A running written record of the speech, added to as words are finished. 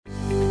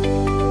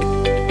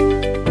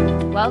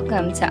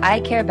Welcome to I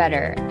Care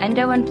Better,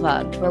 Endo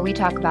Unplugged, where we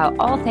talk about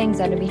all things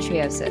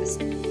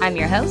endometriosis. I'm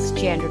your host,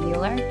 Chandra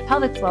Mueller,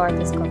 pelvic floor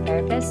physical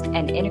therapist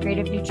and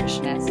integrative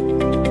nutritionist.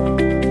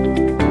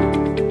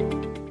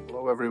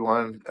 Hello,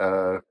 everyone.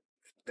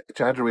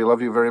 Chandra, we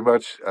love you very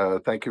much.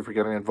 Thank you for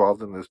getting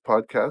involved in this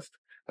podcast.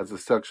 As a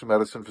sexual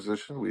medicine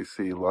physician, we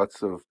see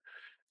lots of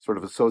sort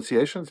of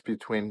associations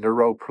between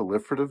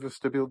neuroproliferative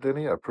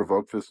vestibulodynia,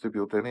 provoked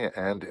vestibulodynia,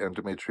 and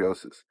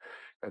endometriosis.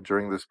 And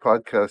during this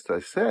podcast, I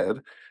said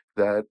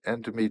that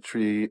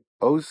endometriosis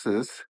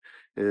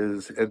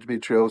is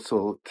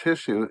endometrial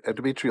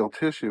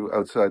tissue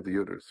outside the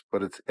uterus,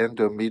 but it's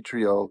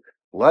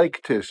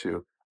endometrial-like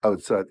tissue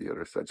outside the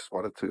uterus. I just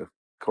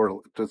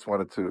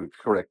wanted to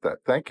correct that.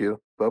 Thank you.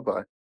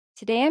 Bye-bye.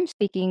 Today I'm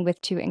speaking with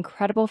two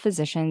incredible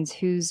physicians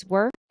whose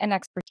work and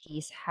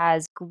expertise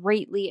has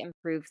greatly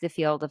improved the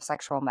field of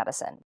sexual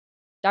medicine.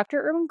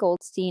 Dr. Irwin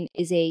Goldstein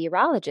is a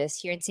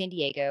urologist here in San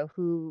Diego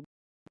who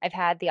I've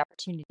had the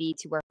opportunity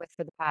to work with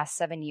for the past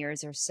 7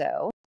 years or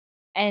so.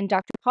 And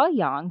Dr. Paul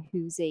Yong,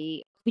 who's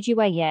a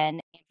OBGYN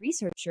and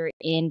researcher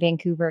in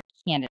Vancouver,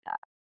 Canada.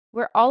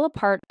 We're all a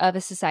part of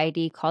a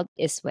society called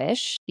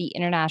ISWISH, the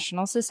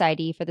International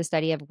Society for the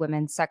Study of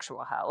Women's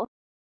Sexual Health.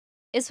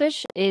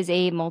 ISWISH is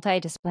a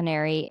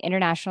multidisciplinary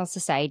international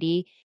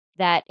society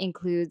that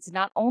includes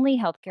not only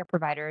healthcare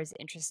providers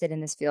interested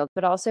in this field,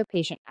 but also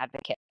patient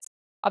advocates.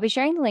 I'll be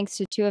sharing the links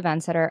to two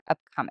events that are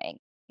upcoming.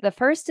 The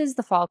first is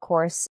the fall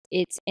course.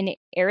 It's in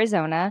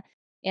Arizona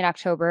in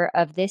October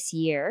of this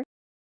year,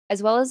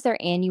 as well as their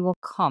annual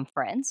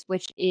conference,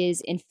 which is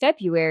in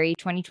February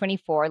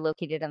 2024,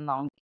 located in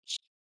Long Beach.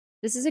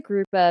 This is a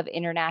group of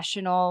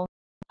international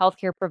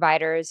healthcare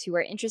providers who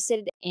are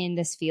interested in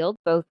this field,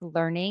 both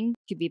learning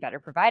to be better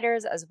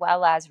providers as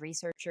well as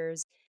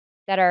researchers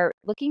that are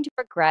looking to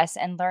progress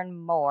and learn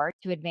more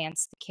to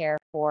advance the care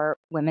for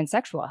women's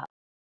sexual health.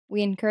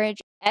 We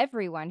encourage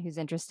everyone who's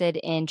interested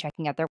in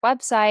checking out their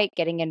website,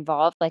 getting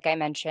involved. Like I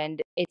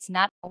mentioned, it's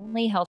not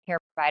only healthcare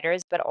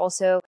providers, but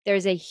also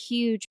there's a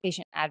huge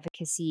patient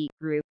advocacy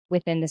group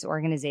within this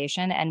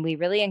organization. And we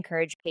really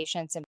encourage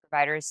patients and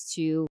providers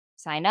to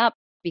sign up,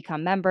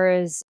 become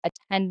members,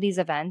 attend these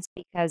events,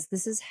 because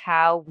this is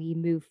how we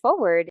move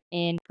forward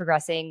in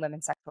progressing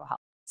women's sexual health.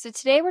 So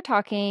today we're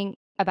talking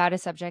about a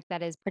subject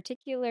that is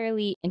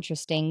particularly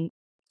interesting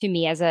to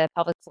me as a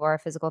pelvic floor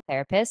physical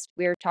therapist.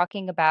 We're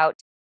talking about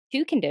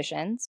two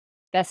conditions,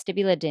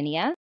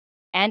 vestibulodynia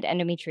and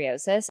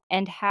endometriosis,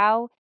 and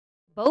how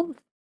both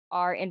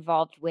are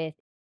involved with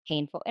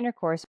painful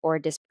intercourse or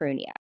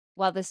dyspareunia.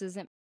 While this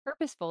isn't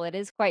purposeful, it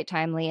is quite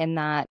timely in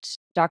that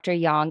Dr.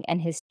 Yong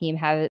and his team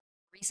have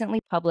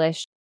recently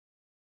published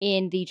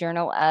in the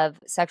Journal of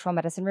Sexual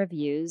Medicine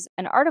Reviews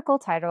an article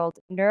titled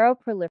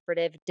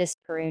Neuroproliferative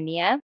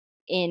Dyspareunia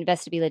in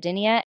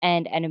Vestibulodynia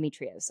and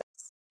Endometriosis.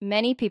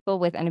 Many people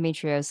with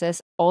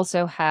endometriosis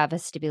also have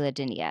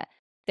vestibulodynia.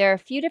 There are a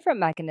few different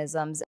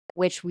mechanisms,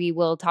 which we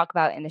will talk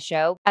about in the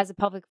show. As a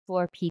pelvic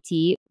floor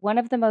PT, one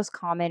of the most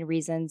common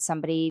reasons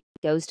somebody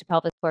goes to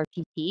pelvic floor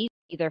PT,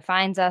 either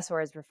finds us or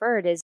is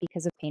referred, is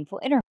because of painful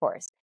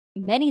intercourse.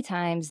 Many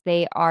times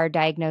they are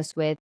diagnosed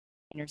with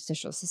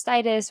interstitial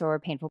cystitis or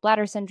painful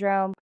bladder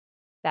syndrome,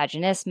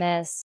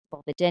 vaginismus,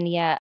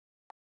 vulvodynia,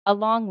 a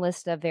long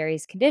list of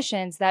various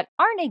conditions that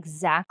aren't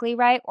exactly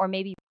right or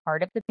maybe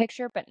part of the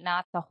picture, but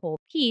not the whole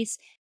piece.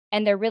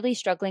 And they're really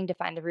struggling to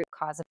find the root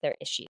cause of their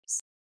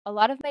issues. A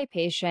lot of my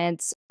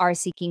patients are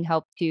seeking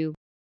help to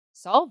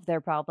solve their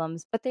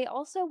problems, but they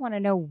also want to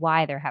know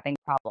why they're having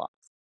problems.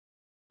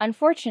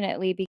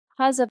 Unfortunately,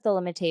 because of the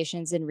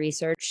limitations in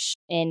research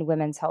in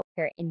women's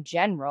healthcare in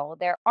general,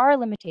 there are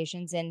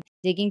limitations in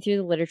digging through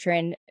the literature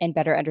and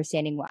better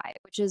understanding why,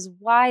 which is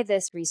why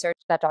this research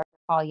that Dr.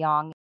 Paul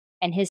Yong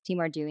and his team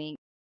are doing,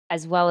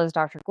 as well as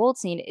Dr.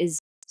 Goldstein,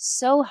 is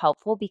so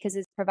helpful because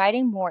it's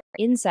providing more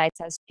insights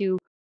as to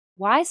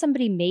why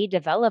somebody may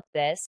develop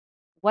this,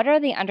 what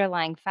are the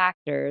underlying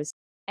factors,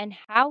 and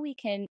how we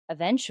can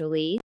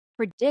eventually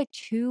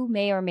predict who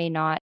may or may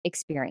not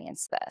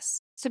experience this.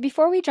 So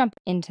before we jump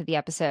into the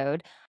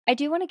episode, I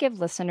do want to give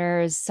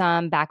listeners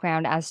some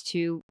background as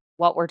to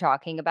what we're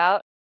talking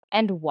about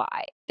and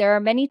why. There are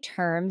many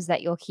terms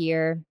that you'll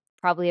hear,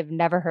 probably have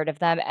never heard of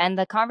them, and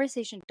the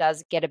conversation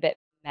does get a bit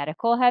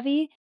medical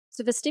heavy.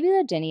 So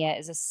vestibulodynia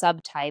is a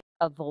subtype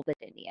of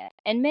vulvodynia,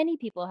 and many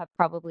people have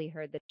probably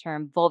heard the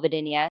term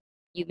vulvodynia.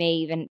 You may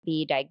even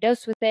be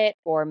diagnosed with it,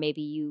 or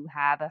maybe you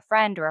have a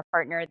friend or a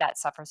partner that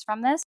suffers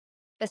from this.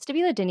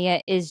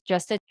 Vestibulodynia is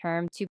just a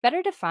term to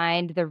better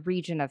define the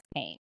region of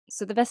pain.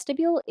 So the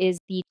vestibule is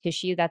the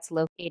tissue that's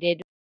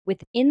located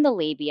within the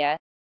labia,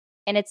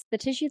 and it's the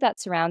tissue that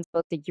surrounds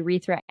both the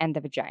urethra and the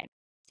vagina.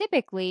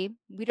 Typically,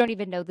 we don't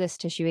even know this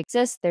tissue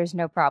exists. There's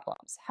no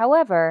problems.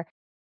 However,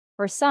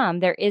 for some,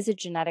 there is a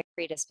genetic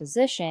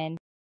predisposition,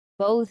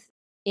 both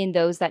in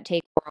those that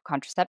take oral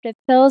contraceptive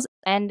pills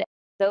and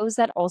those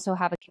that also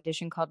have a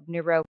condition called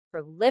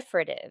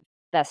neuroproliferative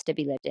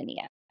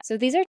vestibulodynia. So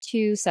these are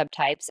two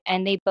subtypes,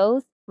 and they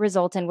both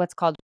result in what's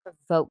called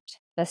provoked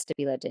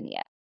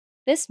vestibulodynia.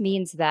 This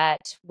means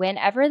that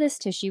whenever this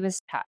tissue is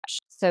touched,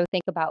 so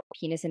think about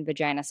penis and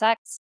vagina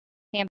sex,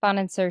 tampon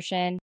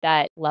insertion,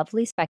 that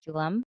lovely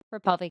speculum for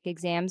pelvic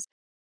exams,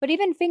 but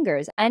even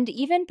fingers and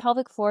even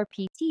pelvic floor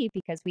PT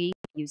because we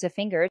use a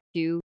finger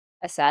to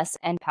assess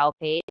and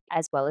palpate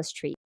as well as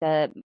treat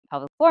the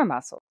pelvic floor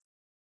muscles.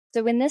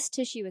 So when this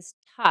tissue is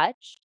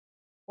touched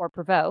or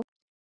provoked,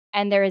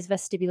 and there is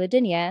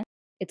vestibulodynia,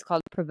 it's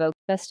called provoked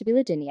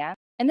vestibulodynia.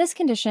 And this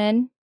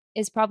condition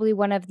is probably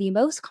one of the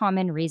most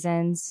common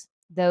reasons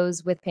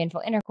those with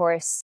painful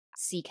intercourse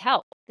seek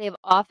help. They've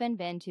often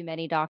been to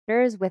many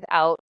doctors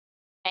without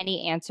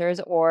any answers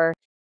or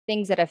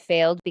things that have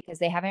failed because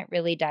they haven't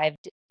really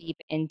dived deep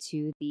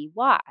into the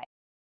why.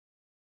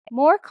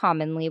 More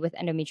commonly with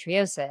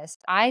endometriosis,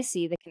 I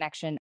see the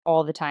connection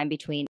all the time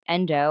between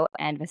endo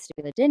and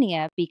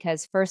vestibulodynia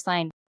because first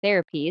line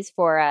therapies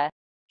for a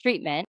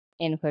treatment,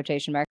 in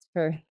quotation marks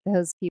for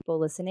those people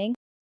listening,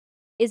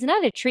 is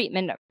not a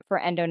treatment for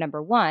endo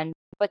number one,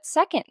 but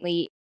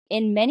secondly,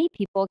 in many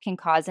people can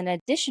cause an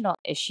additional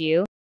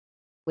issue,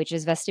 which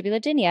is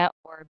vestibulodynia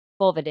or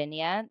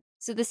vulvodynia.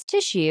 So this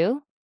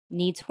tissue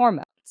needs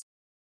hormones.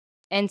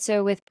 And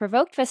so, with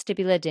provoked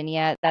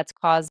vestibulodynia that's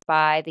caused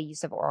by the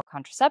use of oral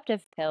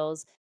contraceptive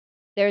pills,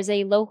 there's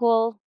a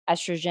local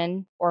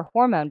estrogen or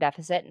hormone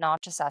deficit,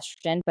 not just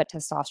estrogen, but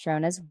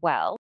testosterone as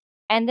well.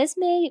 And this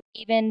may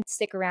even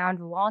stick around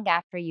long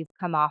after you've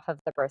come off of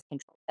the birth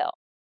control pill.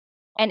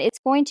 And it's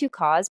going to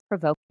cause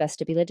provoked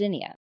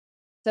vestibulodynia.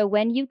 So,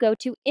 when you go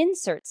to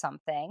insert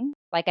something,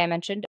 like I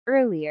mentioned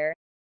earlier,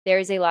 there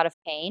is a lot of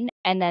pain,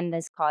 and then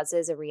this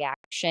causes a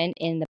reaction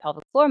in the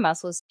pelvic floor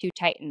muscles to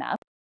tighten up.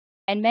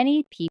 And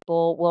many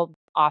people will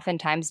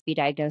oftentimes be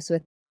diagnosed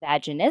with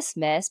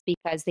vaginismus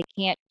because they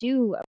can't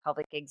do a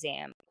pelvic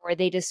exam, or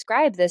they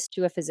describe this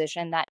to a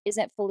physician that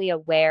isn't fully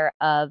aware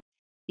of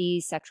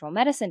these sexual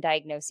medicine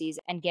diagnoses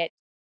and get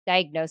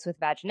diagnosed with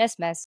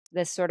vaginismus,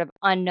 this sort of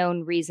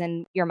unknown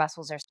reason your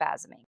muscles are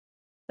spasming.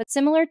 But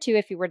similar to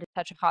if you were to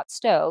touch a hot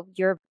stove,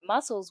 your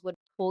muscles would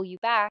pull you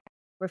back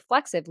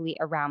reflexively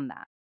around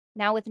that.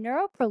 Now, with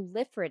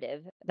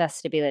neuroproliferative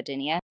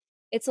vestibulodynia,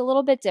 it's a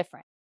little bit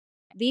different.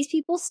 These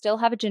people still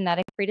have a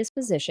genetic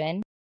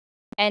predisposition,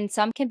 and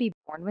some can be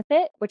born with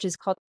it, which is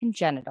called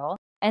congenital,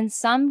 and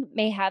some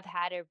may have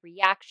had a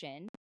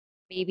reaction,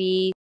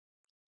 maybe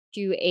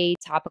to a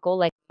topical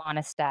like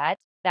Monistat,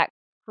 that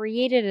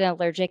created an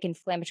allergic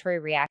inflammatory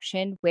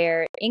reaction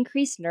where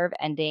increased nerve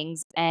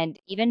endings and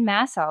even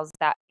mast cells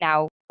that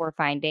now we're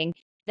finding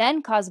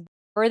then cause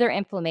further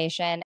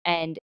inflammation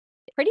and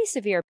pretty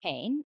severe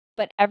pain.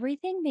 But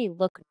everything may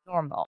look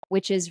normal,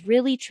 which is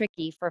really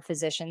tricky for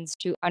physicians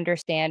to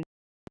understand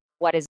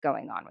what is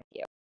going on with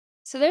you.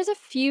 So there's a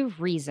few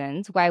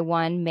reasons why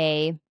one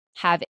may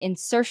have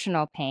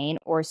insertional pain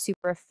or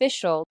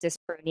superficial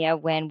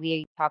dyspareunia when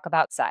we talk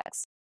about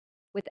sex.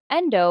 With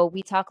endo,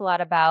 we talk a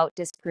lot about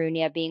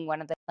dyspareunia being one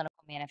of the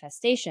clinical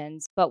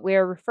manifestations, but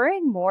we're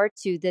referring more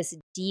to this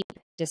deep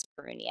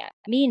dyspareunia,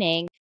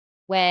 meaning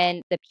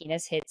when the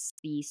penis hits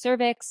the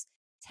cervix,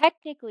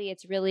 technically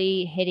it's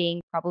really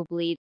hitting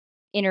probably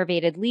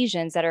innervated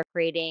lesions that are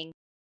creating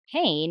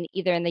pain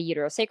either in the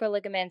uterosacral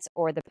ligaments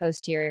or the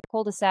posterior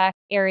cul-de-sac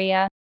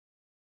area,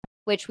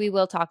 which we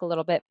will talk a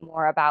little bit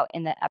more about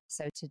in the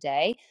episode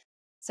today.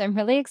 So I'm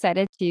really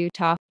excited to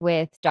talk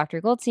with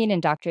Dr. Goldstein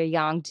and Dr.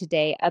 Yong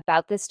today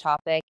about this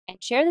topic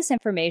and share this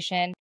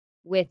information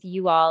with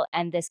you all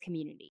and this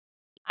community.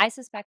 I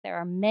suspect there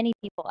are many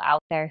people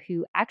out there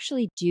who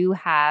actually do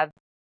have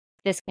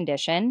this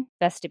condition,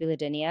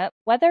 vestibulodynia,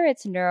 whether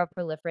it's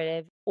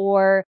neuroproliferative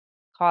or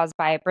caused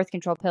by birth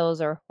control pills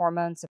or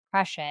hormone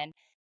suppression,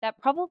 that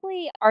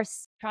probably are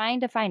trying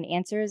to find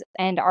answers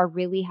and are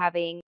really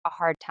having a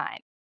hard time.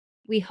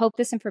 We hope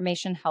this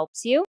information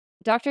helps you.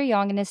 Dr.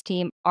 Yong and his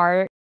team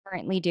are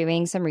currently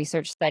doing some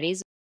research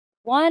studies.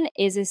 One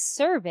is a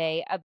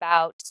survey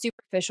about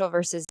superficial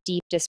versus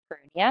deep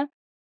dyspareunia.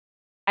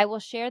 I will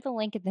share the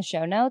link in the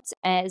show notes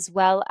as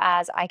well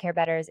as I Care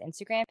Better's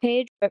Instagram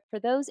page. But for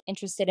those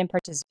interested in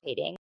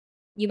participating,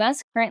 you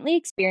must currently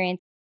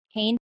experience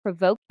pain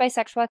provoked by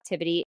sexual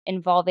activity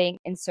involving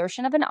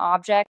insertion of an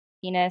object,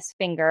 penis,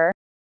 finger,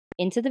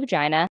 into the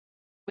vagina,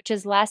 which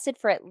has lasted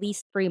for at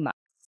least 3 months.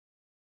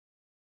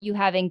 You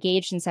have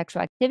engaged in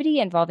sexual activity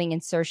involving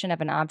insertion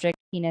of an object,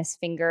 penis,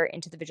 finger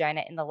into the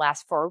vagina in the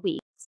last 4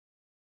 weeks.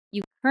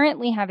 You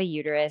currently have a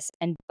uterus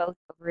and both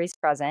ovaries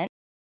present.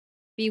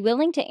 Be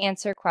willing to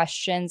answer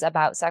questions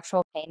about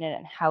sexual pain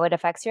and how it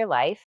affects your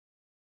life.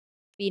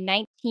 Be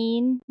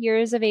 19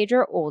 years of age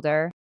or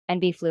older and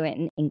be fluent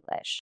in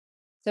English.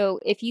 So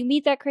if you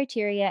meet that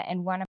criteria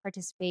and want to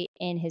participate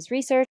in his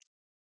research,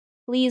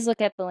 please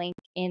look at the link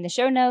in the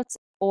show notes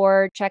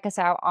or check us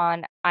out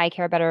on I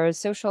Care Better's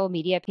social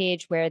media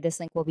page where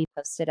this link will be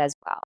posted as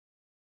well.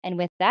 And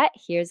with that,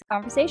 here's the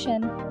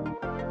conversation.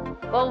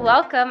 Well,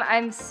 welcome.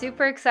 I'm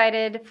super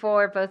excited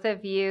for both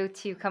of you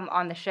to come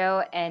on the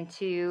show and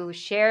to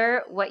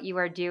share what you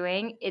are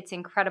doing. It's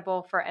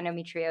incredible for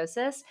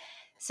endometriosis.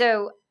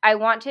 So I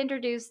want to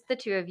introduce the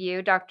two of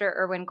you, Dr.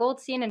 Irwin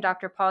Goldstein and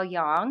Dr. Paul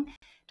Yong.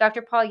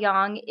 Dr. Paul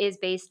Yong is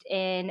based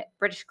in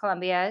British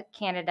Columbia,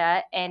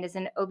 Canada, and is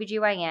an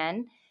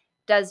OBGYN,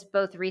 does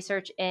both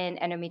research in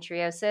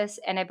endometriosis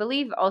and I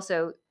believe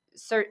also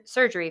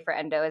surgery for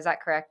endo. Is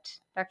that correct,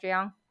 Dr.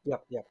 Yong?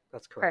 Yep,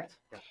 that's Perfect. correct.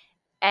 Yeah.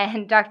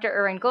 And Dr.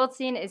 Irwin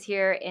Goldstein is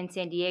here in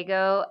San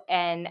Diego,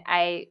 and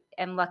I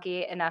am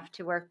lucky enough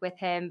to work with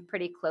him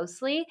pretty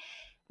closely.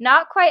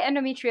 Not quite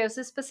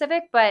endometriosis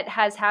specific, but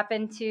has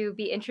happened to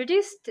be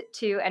introduced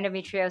to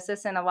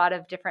endometriosis in a lot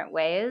of different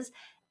ways.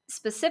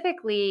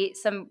 Specifically,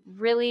 some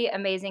really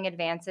amazing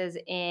advances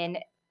in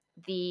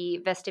the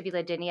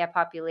Vestibulodynia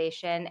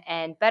population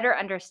and better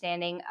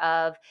understanding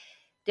of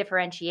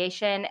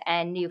differentiation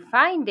and new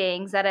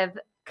findings that have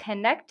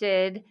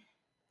connected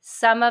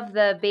some of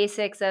the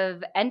basics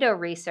of endo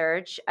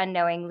research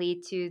unknowingly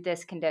to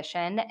this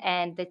condition.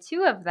 And the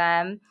two of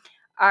them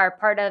are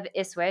part of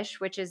ISWISH,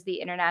 which is the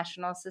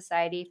International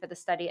Society for the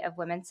Study of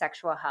Women's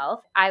Sexual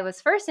Health. I was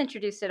first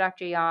introduced to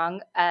Dr.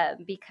 Yong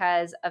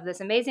because of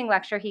this amazing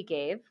lecture he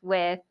gave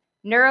with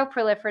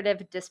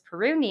neuroproliferative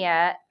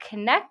dyspareunia,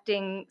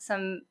 connecting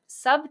some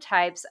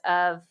subtypes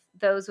of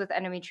those with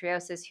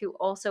endometriosis who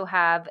also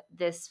have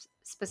this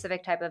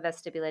specific type of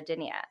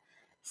vestibulodynia.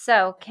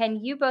 So, can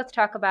you both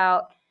talk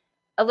about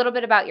a little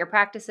bit about your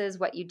practices,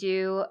 what you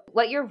do,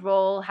 what your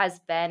role has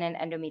been in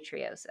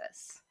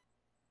endometriosis?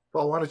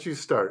 Paul, why don't you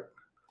start?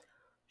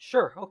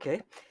 Sure.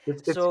 Okay.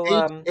 It's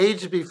So,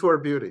 age before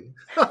beauty.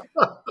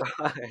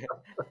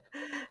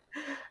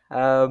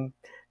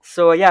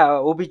 so yeah,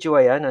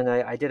 OBGYN, and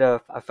I did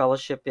a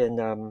fellowship in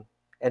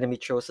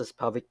endometriosis,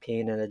 pelvic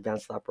pain, and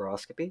advanced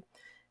laparoscopy.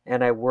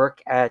 And I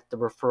work at the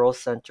Referral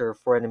Center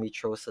for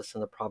Endometriosis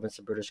in the province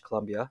of British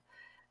Columbia.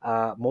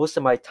 Most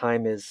of my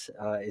time is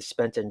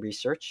spent in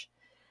research.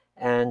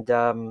 And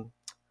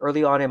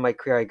early on in my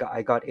career,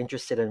 I got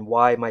interested in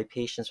why my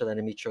patients with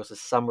endometriosis,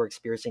 some were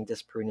experiencing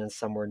dyspareunia and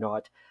some were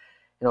not.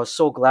 And I was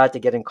so glad to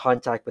get in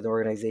contact with an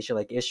organization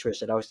like ISWISH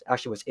that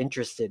I was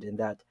interested in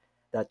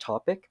that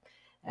topic.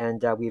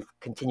 And we've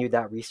continued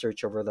that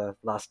research over the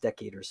last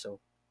decade or so.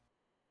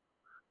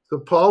 So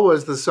Paul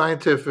was the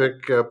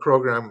scientific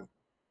program,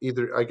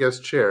 either I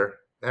guess chair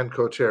and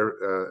co-chair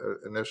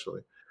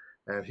initially,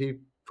 and he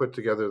put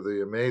together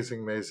the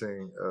amazing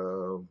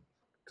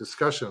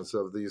discussions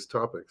of these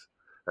topics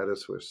at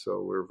ISWISH.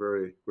 So we're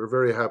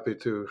very happy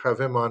to have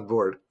him on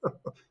board.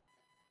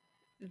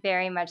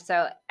 Very much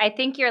so. I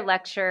think your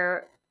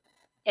lecture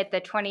at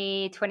the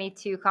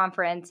 2022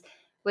 conference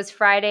was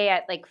Friday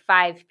at like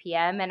 5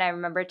 p.m. And I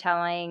remember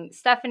telling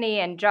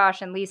Stephanie and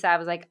Josh and Lisa, I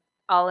was like,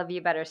 all of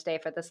you better stay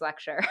for this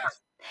lecture.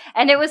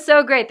 And it was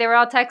so great. They were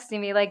all texting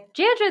me like,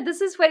 Jandra,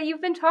 this is what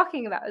you've been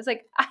talking about. I was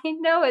like, I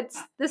know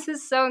this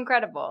is so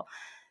incredible.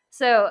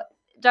 So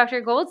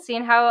Dr.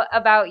 Goldstein, how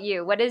about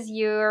you? What is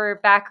your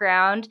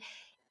background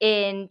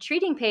in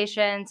treating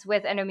patients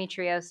with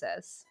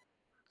endometriosis?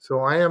 So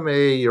I am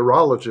a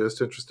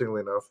urologist,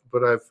 interestingly enough,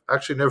 but I've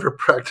actually never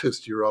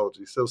practiced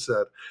urology. So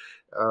sad.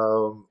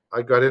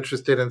 I got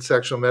interested in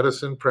sexual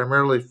medicine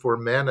primarily for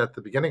men at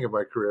the beginning of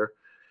my career.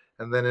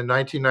 And then in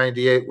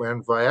 1998,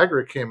 when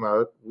Viagra came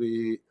out,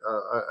 we,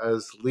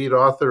 as lead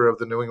author of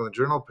the New England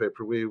Journal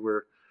paper, we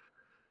were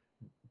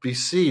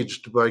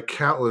besieged by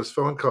countless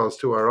phone calls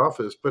to our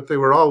office, but they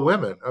were all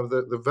women.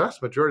 The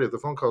vast majority of the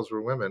phone calls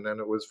were women. And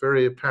it was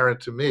very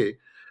apparent to me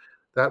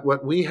that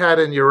what we had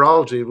in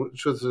urology,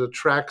 which was a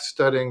track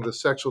studying the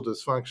sexual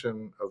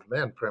dysfunction of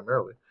men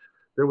primarily,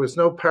 there was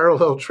no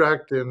parallel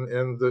track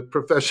in the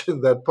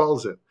profession that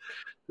Paul's in.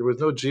 There was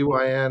no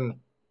GYN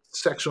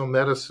sexual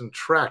medicine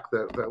track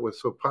that was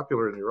so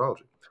popular in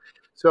urology.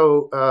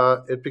 So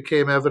it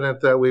became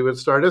evident that we would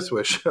start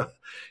ISWISH.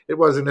 It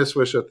wasn't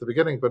ISWISH at the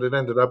beginning, but it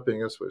ended up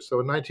being ISWISH.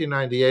 So in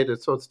 1998,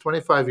 it's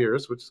 25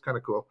 years, which is kind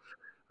of cool,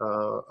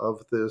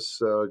 of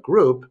this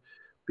group,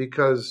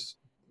 because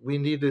we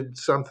needed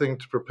something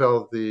to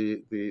propel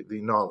the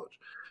knowledge.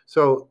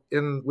 So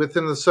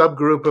within the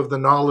subgroup of the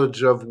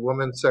knowledge of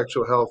women's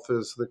sexual health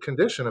is the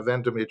condition of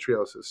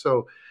endometriosis.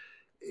 So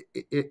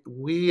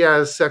we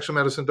as sexual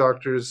medicine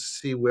doctors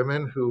see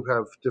women who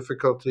have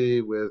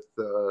difficulty with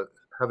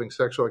having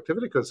sexual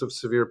activity because of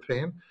severe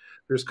pain.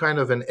 There's kind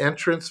of an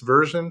entrance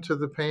version to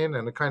the pain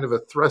and a kind of a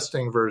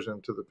thrusting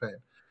version to the pain.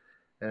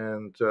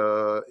 And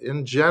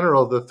in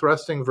general, the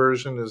thrusting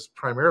version is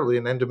primarily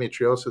an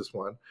endometriosis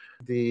one.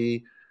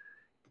 The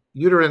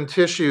uterine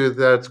tissue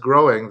that's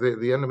growing, the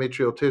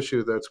endometrial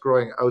tissue that's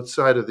growing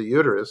outside of the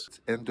uterus,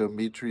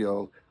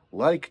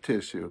 endometrial-like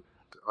tissue,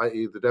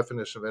 i.e. the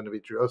definition of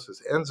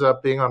endometriosis, ends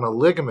up being on a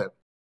ligament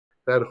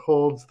that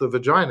holds the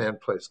vagina in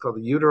place, called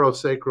the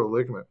uterosacral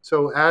ligament.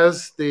 So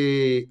as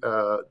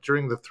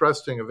during the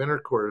thrusting of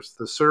intercourse,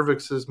 the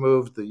cervix is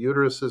moved, the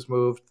uterus is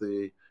moved,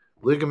 the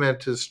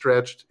ligament is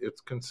stretched.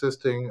 It's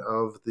consisting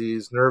of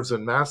these nerves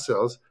and mast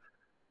cells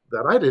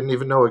that I didn't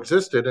even know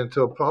existed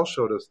until Paul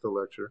showed us the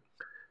lecture.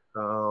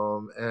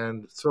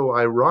 And so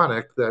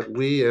ironic that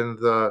we in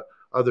the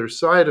other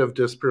side of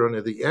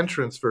dyspareunia, the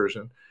entrance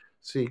version,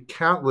 see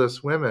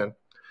countless women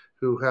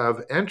who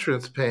have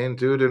entrance pain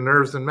due to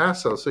nerves and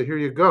mast cells. So here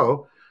you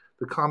go,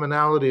 the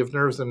commonality of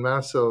nerves and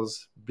mast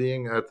cells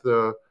being at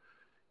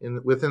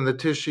within the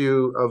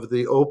tissue of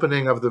the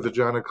opening of the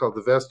vagina called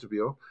the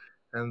vestibule,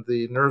 and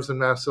the nerves and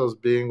mast cells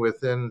being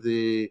within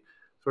the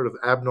sort of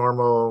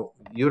abnormal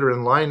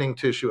uterine lining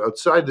tissue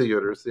outside the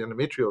uterus, the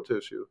endometrial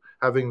tissue,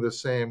 having the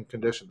same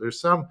condition.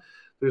 There's some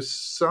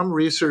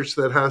research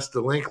that has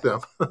to link them.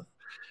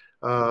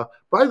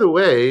 By the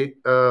way,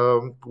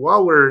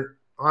 while we're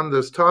on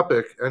this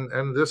topic,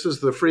 and this is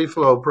the free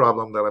flow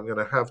problem that I'm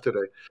going to have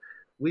today,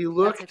 we That's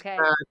looked okay.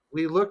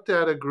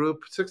 at a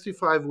group,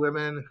 65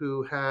 women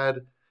who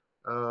had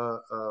uh,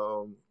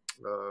 um,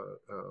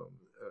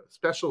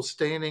 special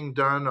staining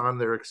done on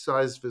their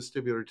excised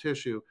vestibular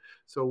tissue.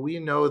 So we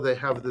know they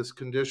have this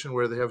condition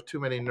where they have too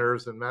many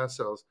nerves and mast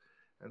cells,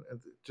 and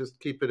just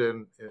keep it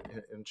in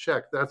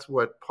check. That's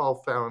what Paul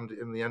found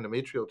in the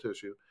endometrial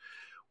tissue.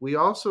 We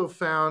also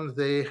found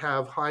they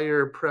have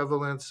higher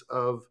prevalence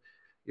of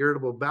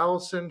irritable bowel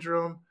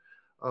syndrome,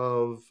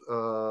 of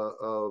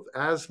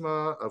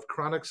asthma, of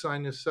chronic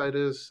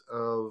sinusitis,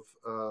 of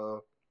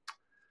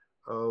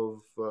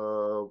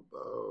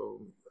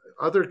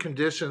other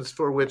conditions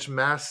for which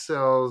mast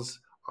cells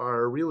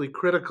are really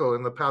critical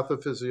in the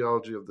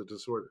pathophysiology of the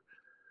disorder.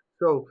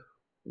 So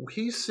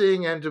he's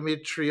seeing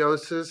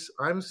endometriosis,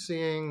 I'm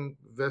seeing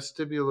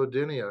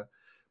vestibulodynia,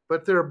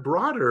 but they're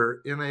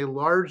broader in a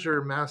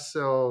larger mast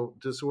cell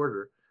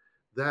disorder.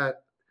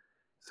 That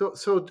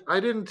so I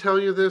didn't tell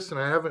you this, and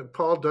I haven't.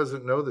 Paul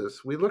doesn't know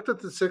this. We looked at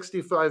the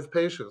 65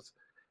 patients,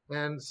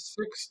 and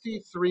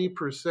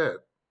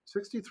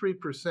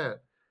 63%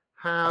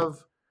 have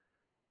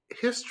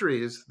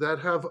histories that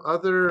have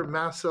other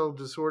mast cell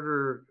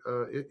disorder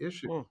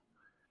issues. Mm.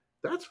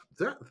 That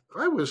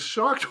I was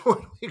shocked when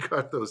we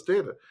got those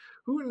data.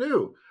 Who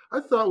knew? I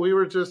thought we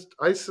were just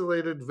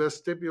isolated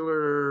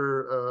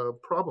vestibular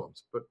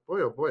problems, but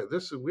boy, oh boy,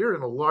 we're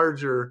in a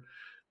larger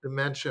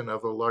dimension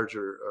of a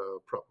larger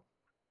problem.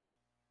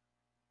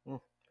 Mm.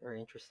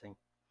 Very interesting.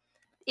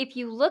 If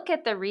you look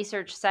at the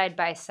research side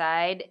by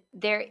side,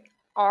 there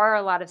are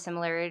a lot of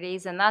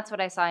similarities, and that's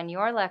what I saw in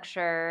your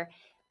lecture.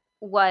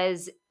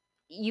 Was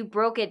you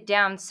broke it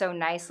down so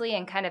nicely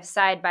and kind of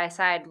side by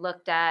side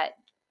looked at,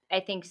 I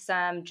think,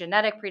 some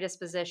genetic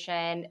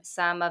predisposition,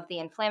 some of the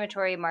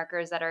inflammatory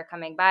markers that are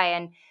coming by.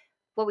 And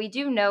what we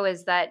do know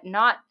is that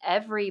not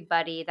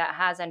everybody that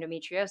has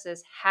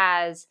endometriosis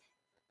has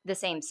the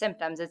same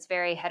symptoms. It's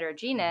very Mm-hmm.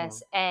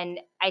 heterogeneous.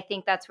 And I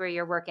think that's where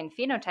your work in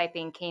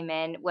phenotyping came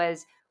in.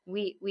 Was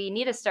we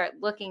need to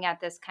start looking at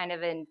this kind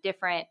of in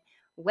different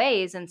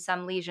ways, and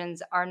some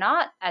lesions are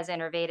not as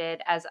innervated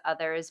as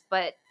others,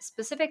 but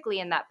specifically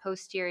in that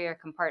posterior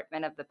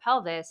compartment of the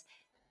pelvis,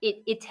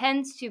 it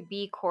tends to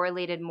be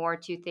correlated more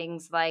to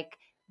things like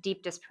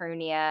deep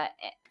dyspareunia,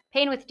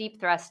 pain with deep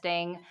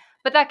thrusting,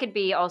 but that could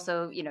be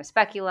also,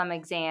 speculum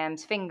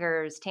exams,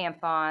 fingers,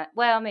 tampon,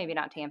 well, maybe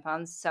not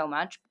tampons so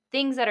much,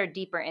 things that are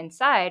deeper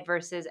inside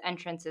versus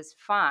entrance is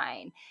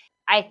fine.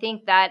 I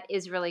think that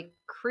is really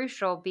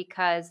crucial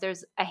because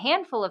there's a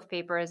handful of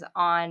papers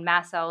on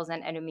mast cells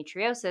and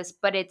endometriosis,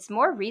 but it's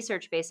more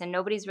research based and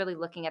nobody's really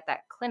looking at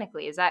that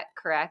clinically. Is that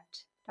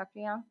correct, Dr.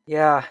 Young?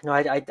 Yeah, no,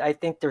 I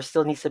think there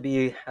still needs to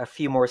be a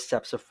few more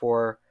steps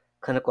before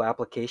clinical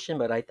application,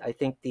 but I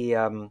think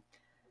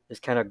there's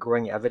kind of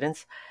growing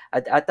evidence.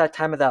 At that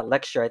time of that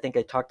lecture, I think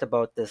I talked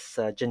about this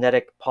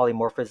genetic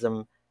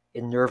polymorphism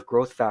in nerve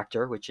growth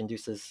factor, which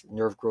induces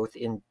nerve growth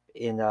in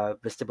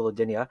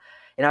vestibulodynia.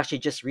 And actually,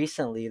 just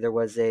recently, there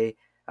was a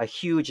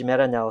huge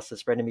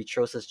meta-analysis for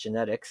endometriosis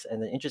genetics,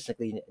 and then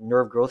interestingly,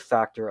 nerve growth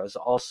factor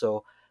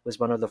was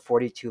one of the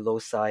 42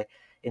 loci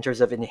in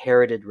terms of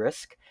inherited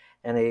risk.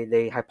 And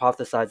they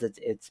hypothesized that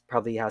it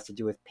probably has to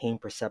do with pain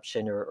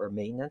perception or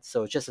maintenance.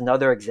 So it's just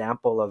another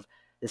example of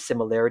the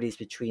similarities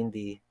between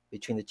the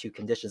two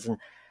conditions. And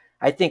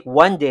I think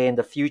one day in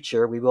the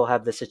future, we will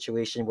have the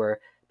situation where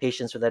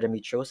patients with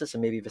endometriosis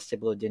and maybe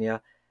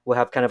vestibulodynia will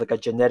have kind of like a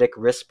genetic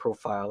risk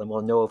profile, and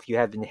we'll know if you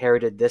have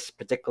inherited this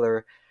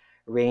particular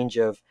range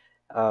of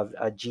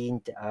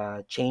gene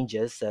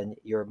changes, and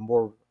you're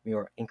more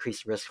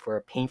increased risk for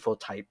a painful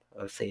type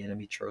of, say,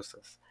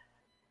 endometriosis.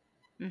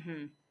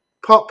 Mm-hmm.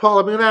 Paul,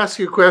 I'm going to ask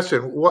you a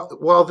question.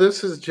 While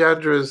this is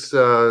Jandra's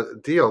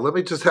deal, let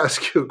me just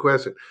ask you a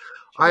question.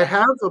 Sure. I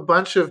have a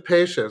bunch of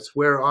patients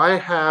where I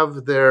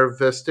have their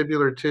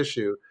vestibular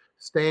tissue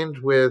stained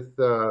with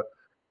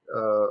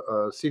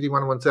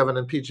CD117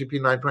 and PGP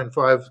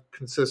 9.5,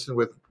 consistent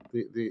with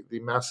the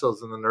mast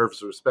cells and the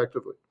nerves,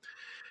 respectively.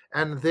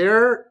 And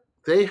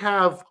they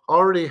have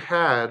already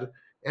had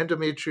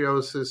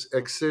endometriosis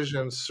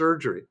excision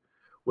surgery, Hmm.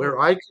 where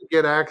I could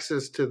get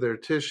access to their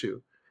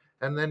tissue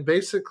and then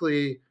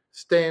basically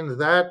stain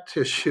that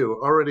tissue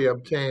already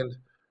obtained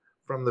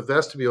from the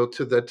vestibule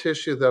to the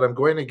tissue that I'm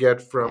going to get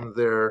from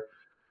their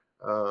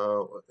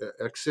uh,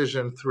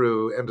 excision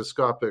through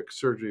endoscopic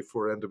surgery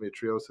for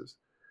endometriosis.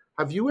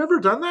 Have you ever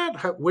done that?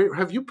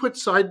 Have you put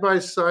side by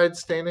side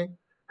staining?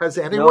 Has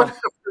anyone No,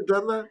 ever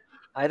done that?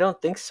 I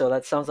don't think so.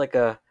 That sounds like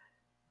a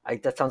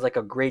that sounds like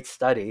a great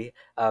study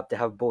to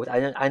have both.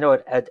 I know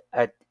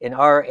in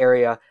our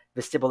area,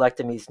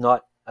 vestibulectomy is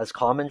not as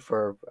common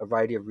for a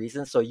variety of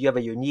reasons. So you have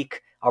a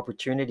unique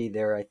opportunity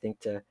there, I think,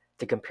 to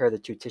compare the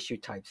two tissue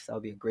types. That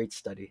would be a great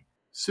study.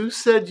 Sue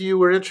said you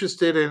were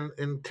interested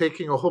in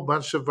taking a whole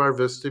bunch of our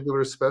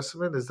vestibular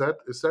specimen. Is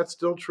that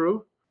still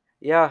true?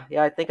 Yeah,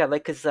 yeah, I think I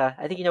like because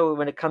I think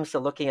when it comes to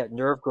looking at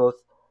nerve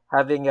growth,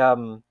 having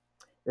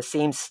the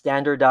same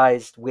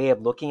standardized way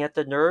of looking at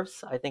the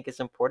nerves, I think is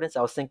important. So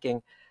I was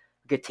thinking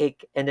we could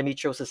take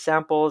endometriosis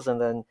samples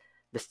and then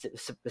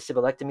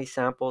vestibulectomy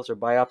samples or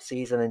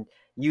biopsies, and then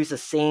use the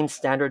same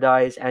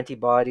standardized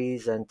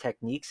antibodies and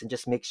techniques, and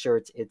just make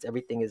sure it's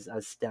everything is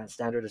as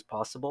standard as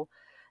possible.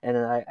 And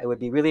then it would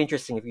be really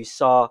interesting if you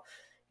saw,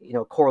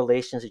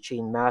 correlations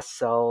between mast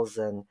cells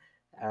and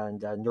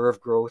nerve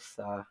growth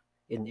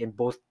in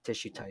both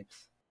tissue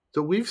types.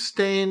 So we've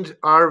stained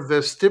our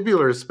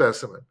vestibular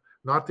specimen,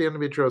 not the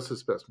endometriosis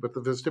specimen, but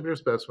the vestibular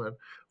specimen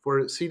for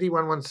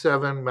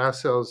CD117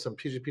 mast cells and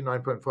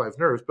PGP9.5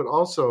 nerves, but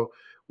also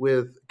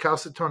with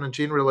calcitonin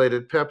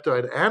gene-related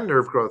peptide and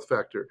nerve growth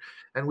factor.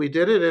 And we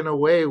did it in a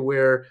way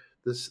where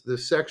the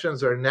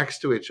sections are next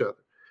to each other.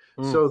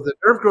 Mm, So the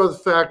nerve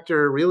growth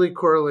factor really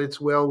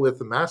correlates well with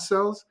the mast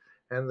cells,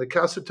 and the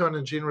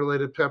calcitonin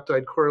gene-related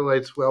peptide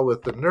correlates well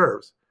with the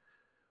nerves.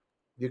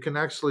 You can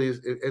actually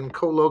in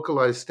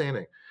co-localized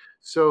staining.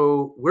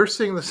 So we're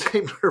seeing the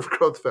same nerve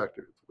growth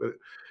factor.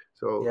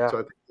 So yeah.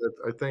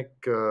 I think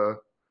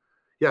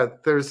yeah,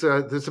 there's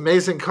this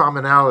amazing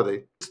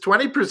commonality.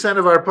 20%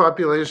 of our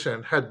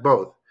population had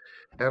both,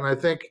 and I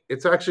think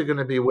it's actually going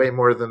to be way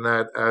more than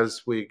that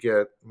as we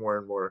get more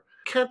and more.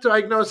 Can't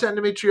diagnose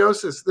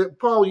endometriosis.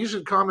 Paul, you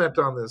should comment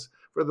on this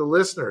for the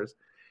listeners.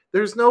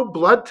 There's no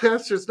blood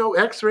test, there's no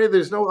x-ray,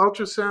 there's no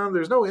ultrasound,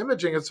 there's no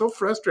imaging. It's so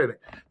frustrating.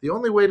 The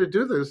only way to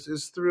do this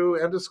is through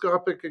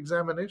endoscopic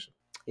examination.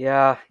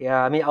 Yeah,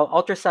 yeah. I mean,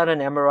 ultrasound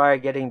and MRI are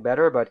getting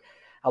better, but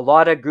a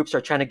lot of groups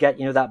are trying to get,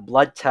 that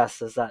blood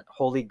test as that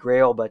holy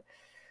grail. But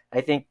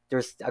I think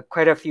there's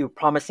quite a few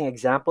promising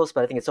examples,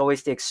 but I think it's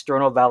always the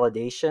external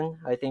validation.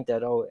 I think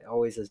that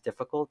always is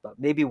difficult, but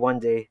maybe one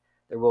day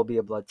there will be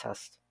a blood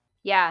test.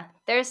 Yeah,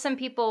 there's some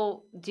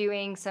people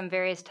doing some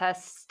various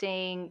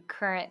testing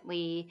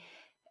currently.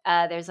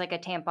 There's like a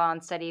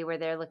tampon study where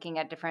they're looking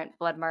at different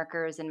blood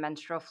markers in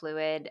menstrual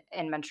fluid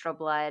and menstrual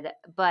blood.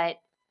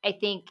 But I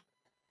think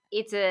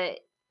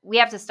we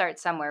have to start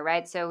somewhere,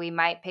 right? So we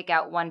might pick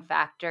out one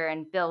factor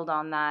and build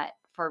on that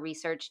for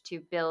research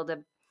to build a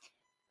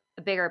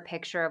bigger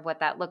picture of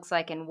what that looks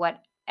like and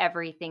what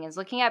everything is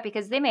looking at,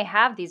 because they may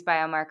have these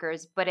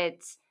biomarkers, but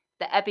it's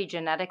the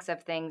epigenetics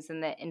of things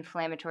and the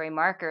inflammatory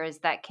markers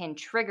that can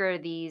trigger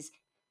these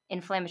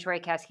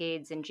inflammatory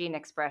cascades and gene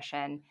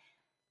expression.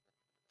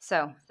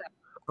 So,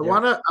 Yeah.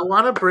 I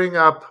wanna bring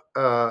up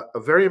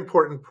a very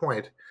important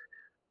point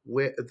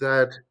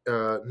that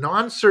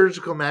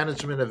non-surgical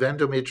management of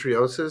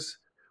endometriosis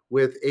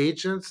with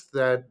agents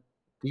that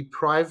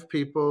deprive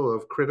people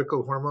of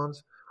critical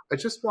hormones. I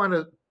just want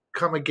to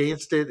come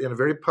against it in a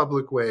very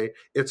public way.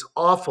 It's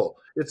awful.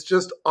 It's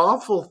just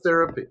awful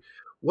therapy.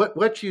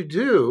 What you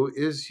do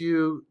is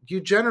you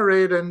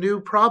generate a new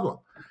problem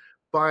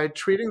by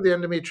treating the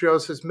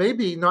endometriosis,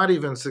 maybe not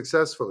even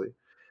successfully,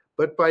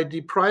 but by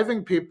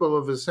depriving people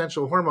of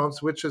essential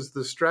hormones, which is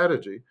the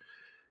strategy.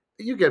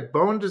 You get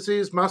bone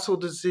disease, muscle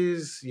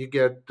disease, you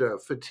get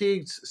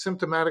fatigue,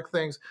 symptomatic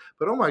things.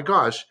 But oh my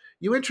gosh,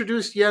 you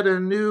introduced yet a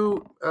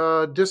new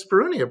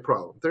dyspareunia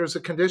problem. There's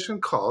a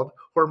condition called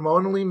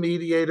hormonally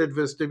mediated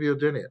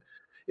vestibulodynia.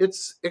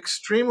 It's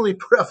extremely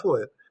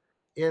prevalent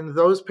in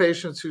those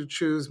patients who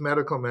choose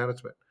medical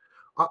management.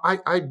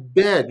 I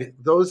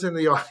beg those in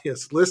the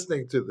audience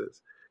listening to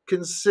this,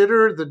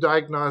 consider the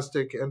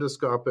diagnostic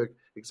endoscopic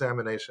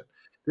examination.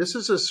 This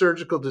is a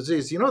surgical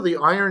disease. You know, the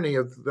irony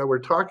that we're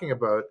talking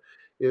about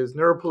is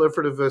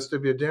neuroproliferative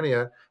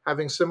vestibulodynia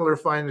having similar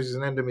findings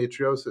in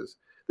endometriosis.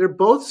 They're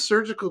both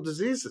surgical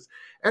diseases.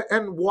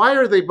 And why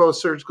are they both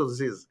surgical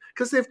diseases?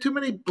 Because they have too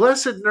many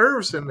blessed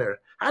nerves in there.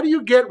 How do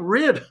you get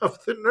rid of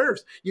the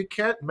nerves? You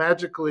can't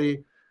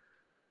magically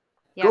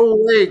yeah.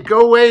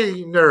 go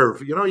away,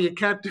 nerve. You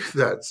can't do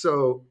that.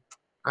 So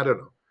I don't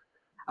know.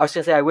 I was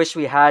going to say, I wish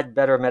we had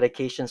better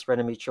medications for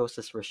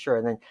endometriosis for sure.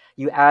 And then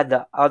you add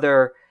the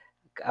other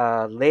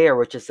layer,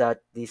 which is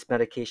that these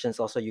medications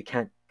also you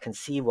can't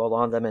conceive while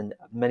on them, and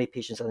many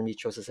patients with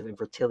endometriosis have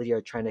infertility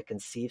or trying to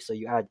conceive. So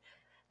you add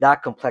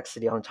that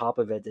complexity on top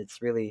of it.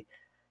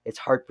 It's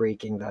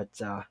heartbreaking that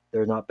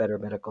there are not better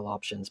medical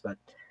options. But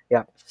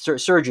yeah,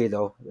 surgery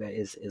though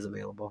is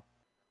available.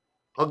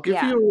 I'll give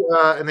Yeah. you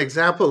an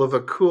example of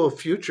a cool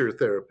future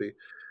therapy.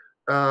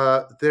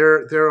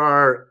 There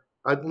are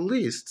at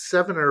least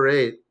 7 or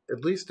 8,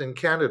 at least in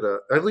Canada,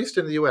 at least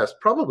in the U.S.,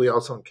 probably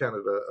also in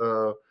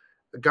Canada,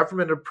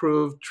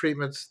 government-approved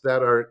treatments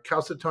that are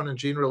calcitonin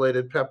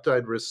gene-related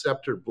peptide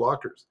receptor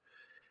blockers.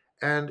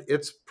 And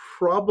it's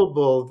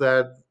probable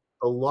that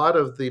a lot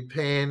of the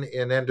pain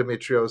in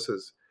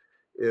endometriosis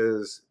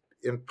is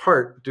in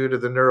part due to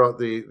the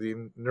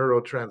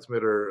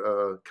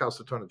neurotransmitter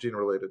calcitonin gene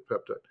related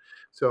peptide.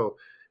 So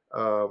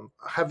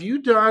Have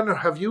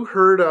you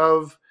heard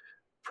of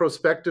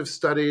prospective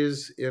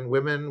studies in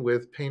women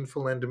with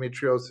painful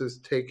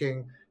endometriosis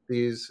taking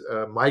these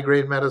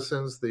migraine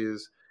medicines,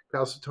 these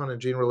calcitonin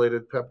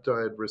gene-related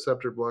peptide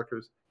receptor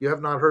blockers? You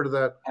have not heard of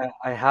that?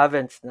 I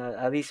haven't,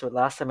 at least with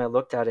last time I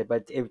looked at it,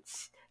 but it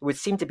would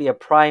seem to be a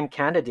prime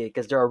candidate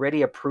because they're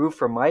already approved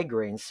for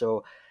migraines.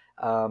 So,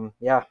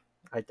 yeah,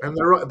 And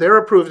they're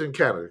approved in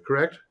Canada,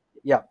 correct?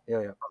 yeah,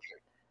 yeah, yeah.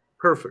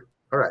 Perfect.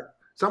 All right.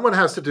 Someone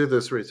has to do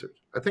this research.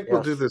 I think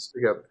we'll do Yes. this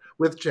together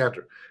with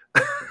Chandra.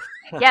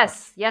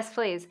 Yes, yes,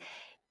 please.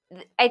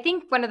 I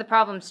think one of the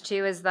problems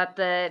too is that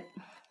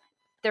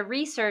the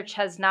research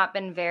has not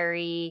been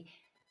very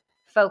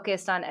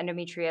focused on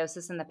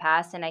endometriosis in the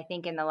past, and I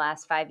think in the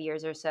last 5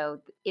 years or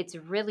so it's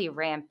really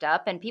ramped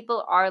up and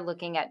people are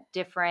looking at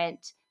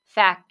different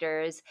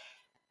factors.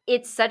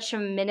 It's such a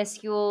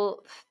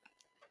minuscule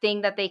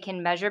thing that they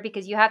can measure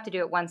because you have to do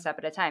it one step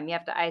at a time. You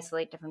have to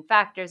isolate different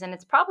factors, and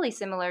it's probably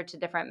similar to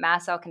different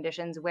mast cell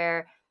conditions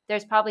where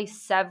there's probably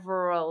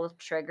several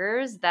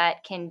triggers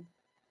that can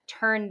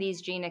turn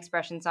these gene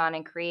expressions on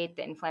and create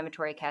the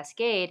inflammatory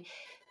cascade.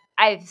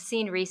 I've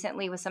seen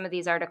recently with some of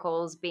these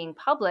articles being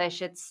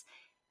published,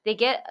 they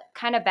get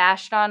kind of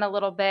bashed on a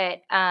little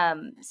bit,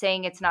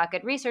 saying it's not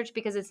good research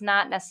because it's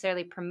not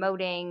necessarily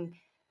promoting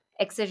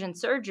excision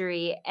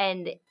surgery.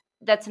 And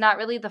that's not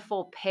really the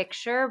full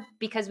picture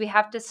because we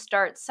have to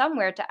start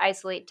somewhere to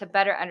isolate to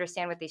better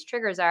understand what these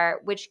triggers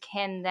are, which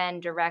can then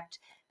direct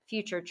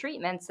future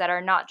treatments that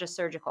are not just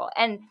surgical.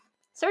 And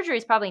surgery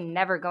is probably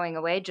never going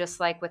away, just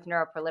like with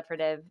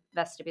neuroproliferative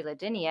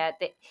vestibulodynia.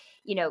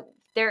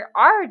 There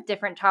are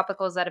different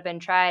topicals that have been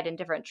tried and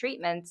different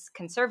treatments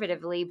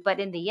conservatively, but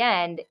in the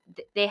end,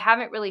 they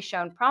haven't really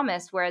shown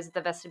promise, whereas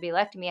the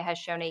vestibulectomy has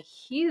shown a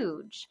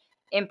huge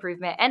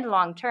improvement and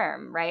long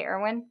term, right,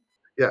 Irwin?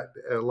 Yeah,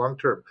 long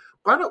term.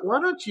 Why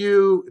don't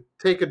you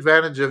take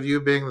advantage of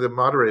you being the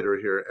moderator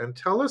here and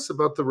tell us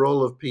about the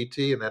role of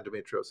PT in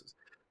endometriosis?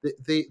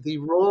 The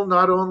role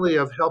not only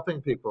of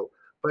helping people,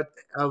 but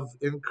of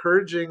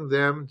encouraging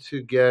them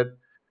to get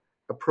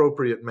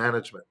appropriate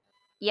management.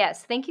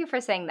 Yes, thank you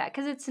for saying that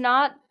because it's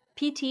not,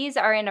 PTs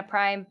are in a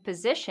prime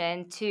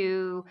position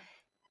to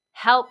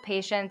help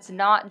patients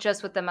not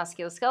just with the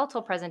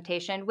musculoskeletal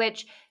presentation,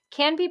 which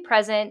can be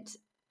present,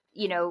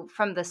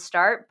 from the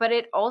start, but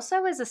it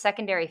also is a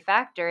secondary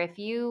factor. If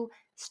you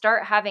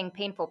start having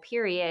painful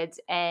periods,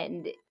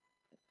 and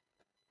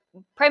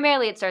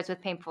primarily it starts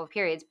with painful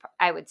periods,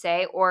 I would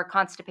say, or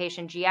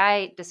constipation,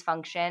 GI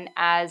dysfunction,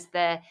 as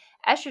the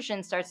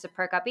estrogen starts to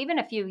perk up even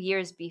a few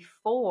years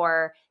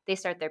before they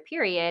start their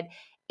period.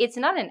 It's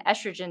not an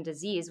estrogen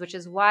disease, which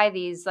is why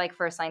these like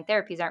first line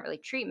therapies aren't really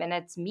treatment.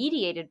 It's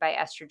mediated by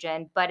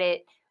estrogen, but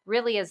it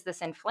really is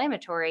this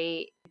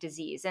inflammatory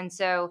disease. And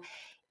so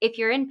if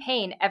you're in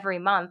pain every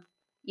month,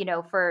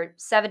 for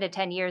 7 to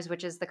 10 years,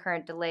 which is the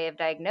current delay of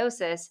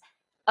diagnosis,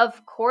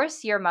 of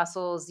course your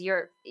muscles,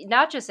 you're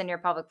not just in your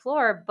pelvic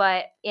floor,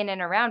 but in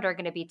and around are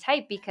going to be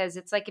tight because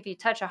it's like if you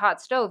touch a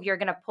hot stove, you're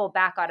going to pull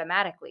back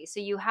automatically.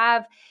 So you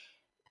have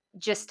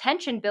just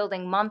tension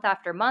building month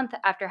after month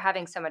after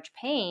having so much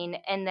pain.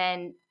 And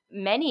then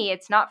many,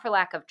 it's not for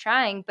lack of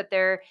trying, but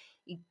they're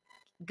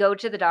go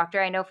to the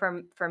doctor. I know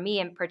for me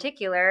in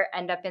particular,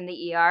 end up in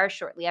the ER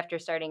shortly after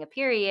starting a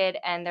period.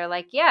 And they're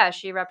like, yeah,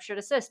 she ruptured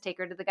a cyst, take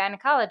her to the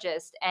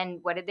gynecologist. And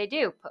what did they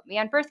do? Put me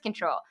on birth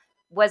control.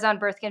 Was on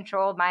birth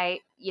control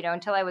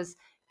until I was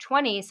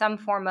 20, some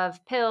form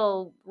of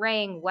pill,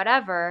 ring,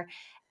 whatever.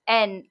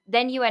 And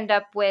then you end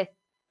up with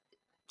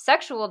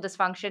sexual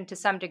dysfunction to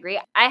some degree.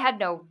 I had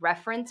no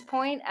reference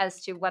point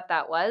as to what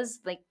that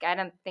was. Like, I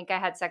don't think I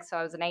had sex till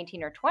I was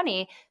 19 or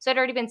 20. So I'd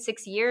already been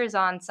 6 years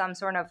on some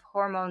sort of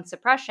hormone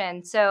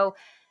suppression. So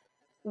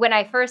when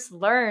I first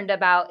learned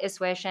about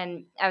ISWISH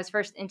and I was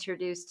first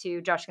introduced to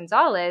Josh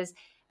Gonzalez,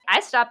 I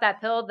stopped that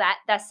pill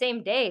that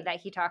same day that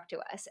he talked to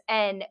us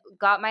and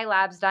got my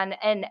labs done.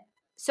 And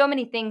so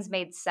many things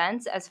made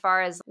sense as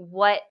far as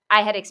what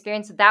I had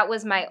experienced. That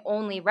was my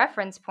only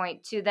reference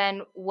point to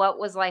then what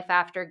was life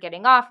after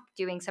getting off,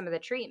 doing some of the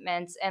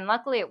treatments. And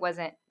luckily it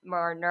wasn't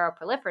more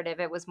neuroproliferative,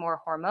 it was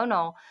more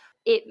hormonal.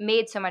 It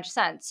made so much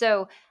sense.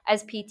 So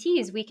as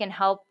PTs, we can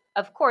help,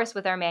 of course,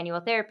 with our manual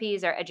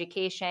therapies, our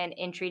education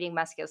in treating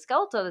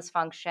musculoskeletal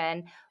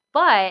dysfunction.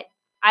 But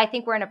I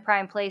think we're in a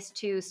prime place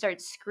to start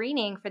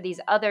screening for these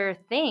other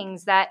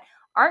things that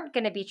aren't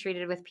going to be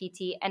treated with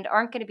PT and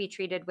aren't going to be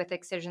treated with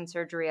excision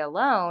surgery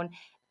alone,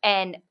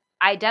 and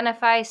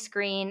identify,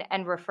 screen,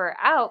 and refer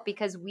out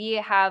because we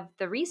have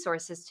the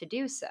resources to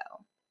do so.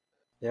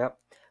 Yeah.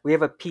 We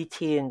have a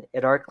PT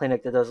at our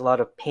clinic that does a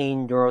lot of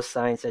pain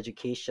neuroscience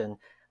education,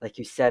 like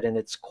you said, and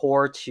it's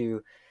core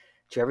to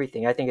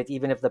everything. I think it's,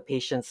 even if the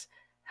patients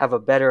have a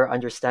better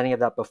understanding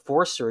of that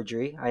before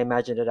surgery, I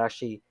imagine it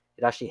actually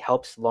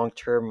helps long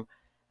term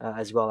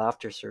as well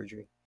after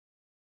surgery.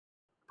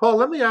 Paul,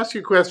 let me ask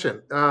you a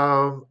question.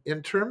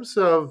 In terms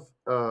of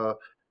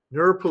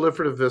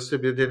neuroproliferative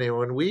vestibulodynia,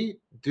 when we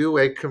do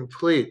a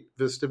complete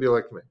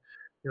vestibulectomy,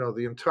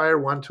 the entire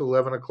 1 to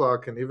 11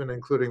 o'clock, and even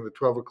including the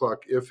 12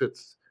 o'clock, if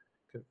it's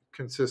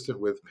consistent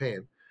with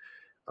pain.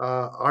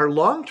 Our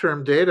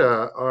long-term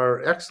data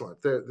are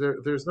excellent.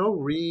 There's no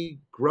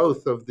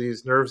regrowth of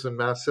these nerves and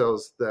mast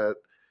cells that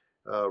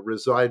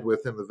reside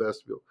within the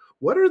vestibule.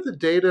 What are the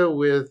data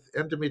with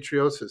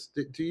endometriosis?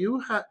 Do you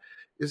have?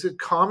 Is it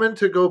common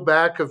to go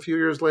back a few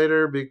years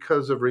later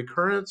because of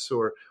recurrence,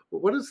 or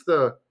what is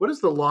the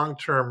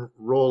long-term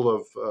role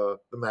of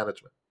the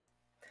management?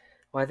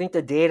 Well, I think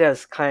the data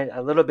is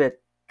a little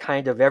bit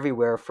kind of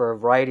everywhere for a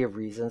variety of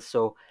reasons.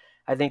 So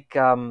I think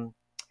so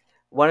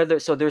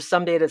there's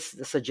some data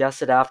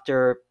suggested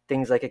after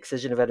things like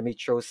excision of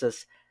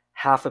endometriosis,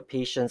 half of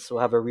patients will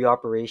have a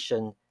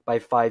reoperation by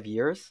 5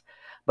 years.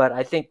 But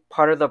I think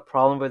part of the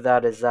problem with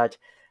that is that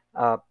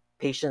uh,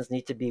 patients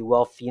need to be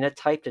well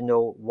phenotyped to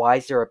know why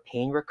is there a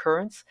pain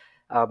recurrence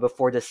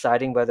before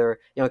deciding whether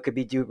it could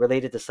be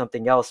related to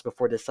something else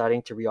before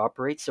deciding to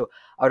reoperate. So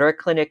at our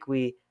clinic,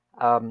 we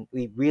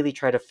really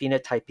try to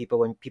phenotype people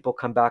when people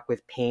come back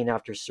with pain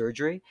after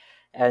surgery.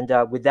 And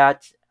with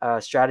that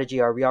strategy,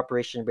 our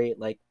reoperation rate,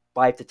 like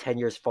 5 to 10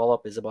 years follow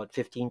up, is about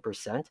 15%,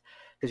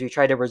 because we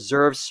try to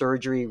reserve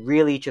surgery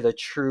really to the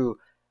true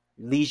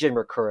lesion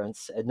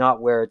recurrence and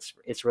not where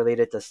it's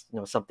related to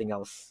something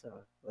else,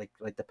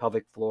 like the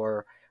pelvic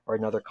floor or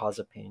another cause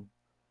of pain.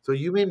 So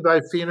you mean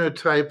by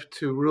phenotype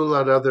to rule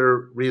out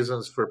other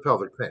reasons for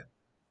pelvic pain?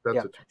 That's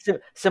Yeah,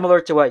 what. similar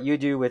to what you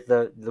do with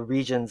the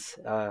regions.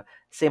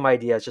 Same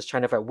idea. It's just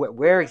trying to find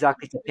where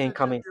exactly is the pain Percentage of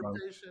coming your from.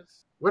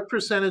 patients? What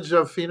percentage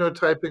of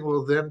phenotyping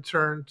will then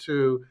turn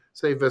to,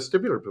 say,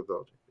 vestibular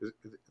pathology?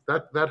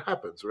 That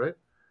happens, right?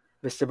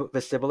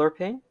 Vestibular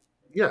pain.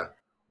 Yeah.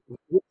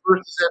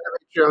 Versus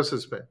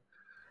endometriosis pain.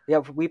 Yeah,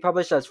 we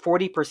published as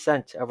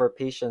 40% of our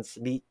patients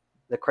meet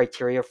the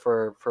criteria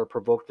for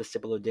provoked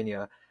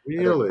vestibulodynia at our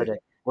Really? clinic,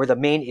 where the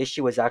main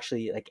issue is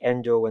actually like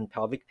endo and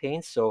pelvic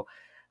pain. So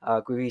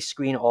we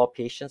screen all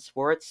patients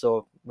for it.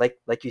 So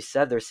like you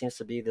said, there seems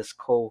to be this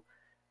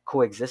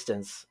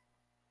coexistence.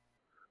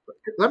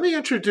 Let me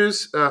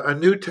introduce a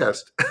new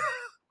test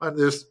on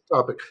this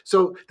topic.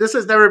 So this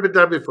has never been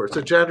done before.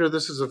 So, Jandra,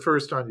 this is the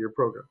first on your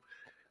program.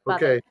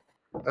 Love it. Okay.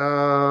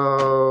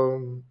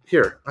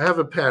 Here, I have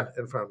a pen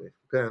in front of me,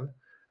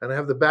 and I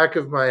have the back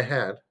of my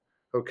hand.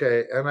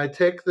 Okay, and I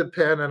take the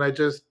pen and I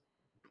just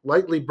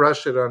lightly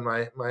brush it on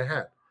my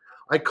hand.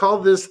 I call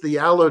this the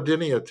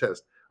allodynia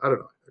test. I don't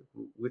know.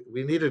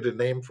 We needed a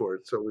name for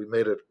it, so we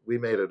made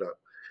it up.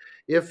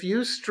 If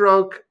you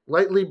stroke,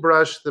 lightly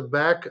brush the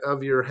back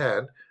of your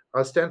hand,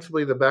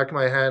 ostensibly the back of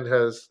my hand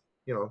has,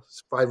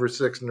 5 or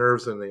 6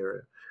 nerves in the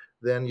area,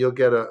 then you'll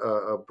get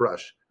a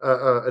brush,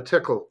 a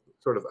tickle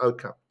sort of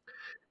outcome.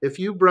 If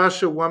you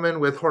brush a woman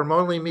with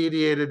hormonally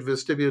mediated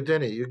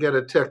vestibulodynia, you get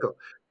a tickle.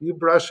 You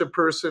brush a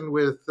person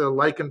with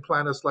lichen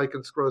planus,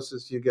 lichen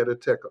sclerosis, you get a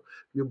tickle.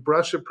 You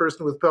brush a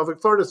person with pelvic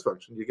floor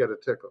dysfunction, you get a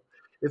tickle.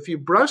 If you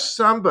brush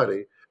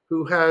somebody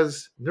who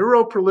has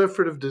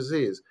neuroproliferative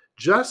disease,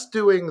 just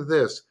doing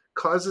this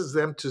causes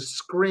them to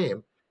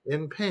scream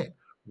in pain.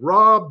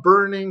 Raw,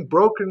 burning,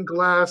 broken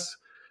glass,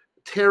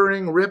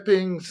 tearing,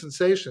 ripping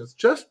sensations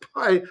just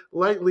by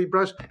lightly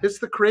brushing. It's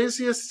the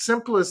craziest,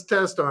 simplest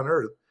test on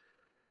earth,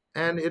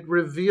 and it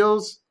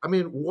reveals, I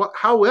mean,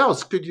 how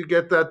else could you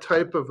get that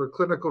type of a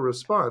clinical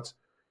response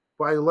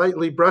by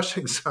lightly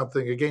brushing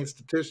something against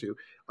the tissue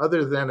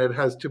other than it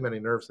has too many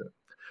nerves in it?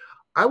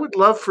 I would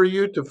love for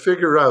you to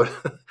figure out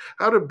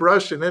how to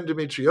brush an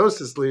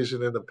endometriosis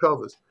lesion in the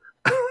pelvis.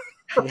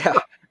 Yeah,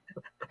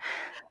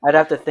 I'd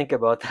have to think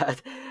about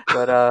that.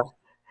 But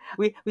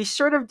we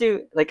sort of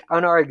do, like,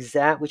 on our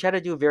exam, we try to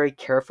do a very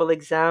careful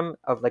exam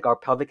of like our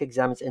pelvic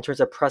exams in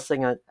terms of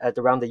pressing at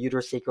around the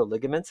uterosacral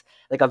ligaments,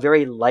 like a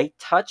very light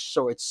touch.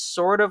 So it's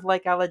sort of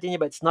like allodynia,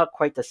 but it's not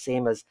quite the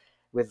same as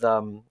with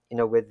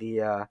with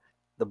the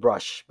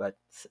brush, but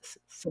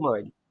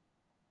similar.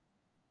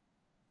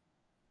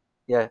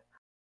 Yeah.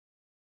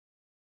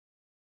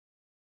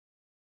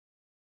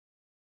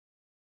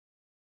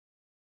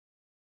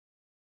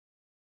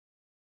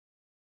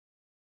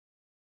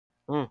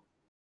 Mm,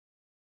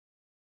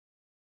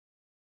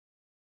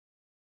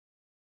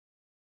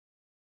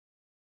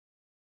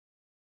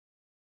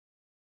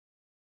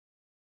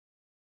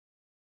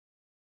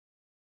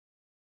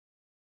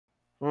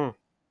 mm,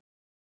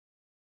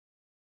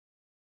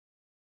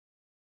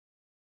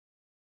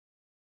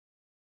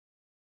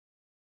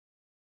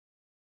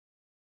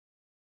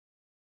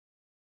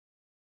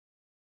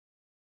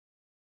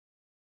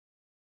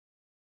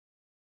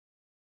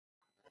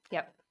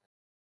 Yep.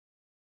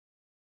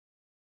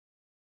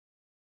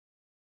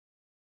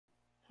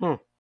 mm,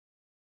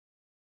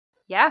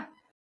 Yeah,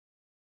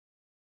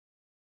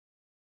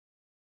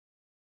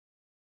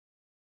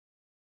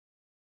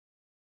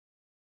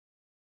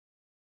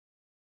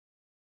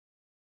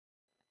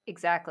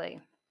 exactly.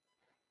 mm,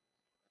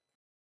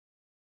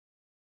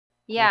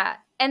 Yeah.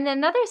 And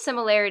another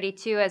similarity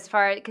too, as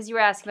far because you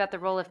were asking about the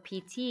role of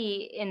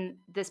PT in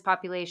this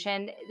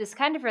population, this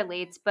kind of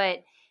relates,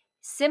 but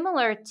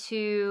similar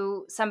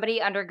to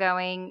somebody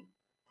undergoing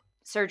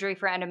surgery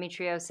for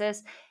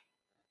endometriosis,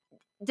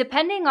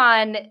 depending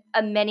on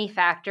many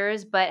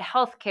factors, but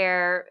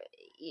healthcare,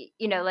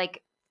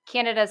 like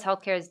Canada's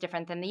healthcare is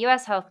different than the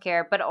US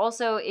healthcare, but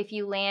also if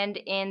you land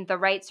in the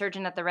right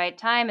surgeon at the right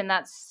time, and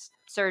that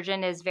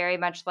surgeon is very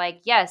much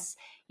like, yes,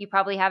 you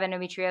probably have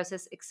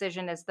endometriosis,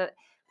 excision is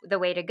the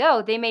way to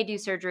go. They may do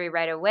surgery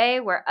right away,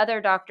 where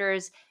other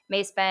doctors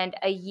may spend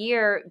a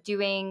year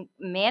doing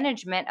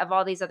management of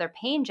all these other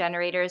pain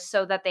generators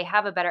so that they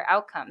have a better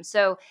outcome.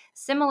 So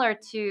similar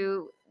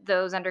to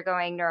those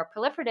undergoing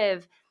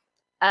neuroproliferative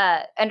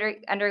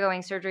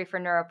undergoing surgery for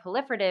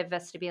neuroproliferative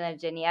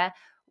vestibulodynia,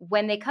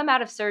 when they come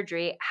out of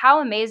surgery, how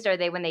amazed are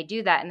they when they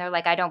do that? And they're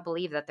like, I don't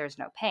believe that there's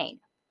no pain.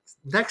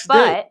 Next day.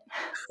 But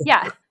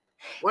yeah, they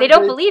One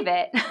don't day. believe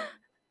it.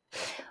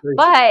 Crazy.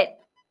 But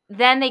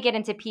then they get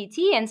into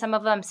PT, and some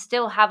of them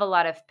still have a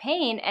lot of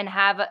pain and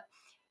have,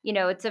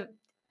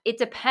 it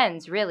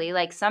depends really.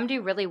 Like some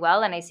do really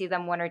well, and I see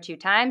them 1 or 2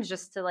 times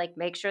just to like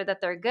make sure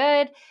that they're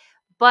good.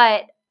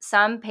 But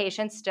some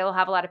patients still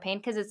have a lot of pain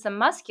because it's the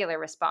muscular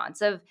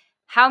response of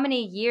how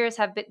many years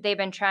have they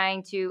been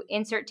trying to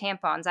insert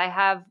tampons. I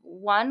have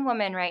one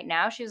woman right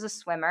now, she's a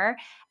swimmer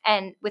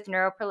and with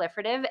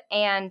neuroproliferative,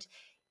 and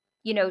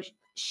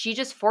she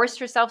just forced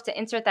herself to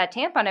insert that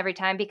tampon every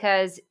time,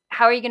 because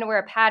how are you going to wear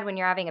a pad when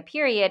you're having a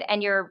period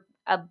and you're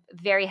a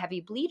very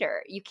heavy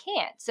bleeder? You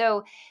can't.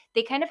 So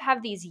they kind of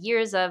have these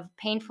years of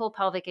painful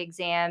pelvic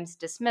exams,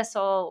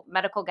 dismissal,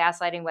 medical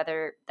gaslighting,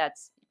 whether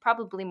that's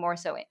probably more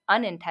so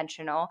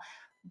unintentional.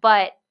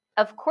 But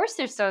of course,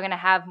 they're still going to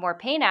have more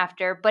pain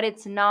after, but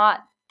it's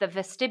not the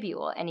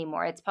vestibule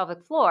anymore. It's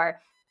pelvic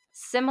floor.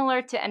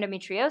 Similar to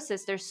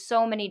endometriosis, there's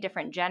so many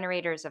different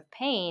generators of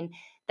pain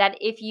that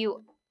if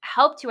you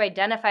help to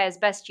identify as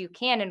best you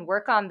can and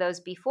work on those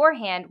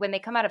beforehand, when they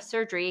come out of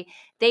surgery,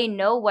 they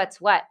know what's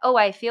what. Oh,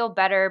 I feel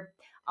better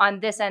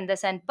on this end,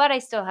 but I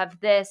still have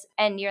this.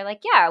 And you're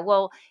like, yeah,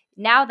 well,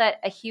 now that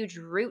a huge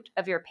root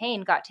of your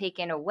pain got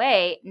taken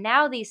away,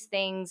 now these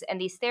things and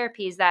these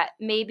therapies that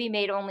maybe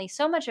made only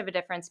so much of a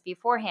difference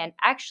beforehand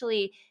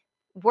actually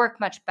work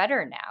much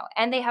better now.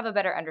 And they have a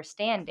better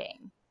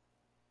understanding.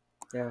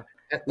 Yeah.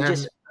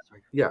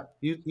 Yeah.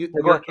 You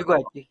go ahead.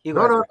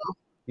 No.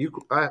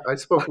 I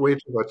spoke way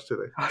too much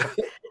today.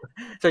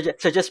 So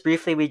just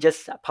briefly, we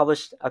just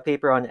published a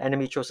paper on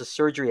endometriosis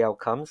surgery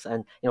outcomes,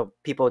 and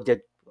people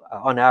did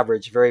on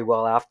average very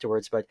well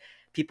afterwards. But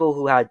people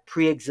who had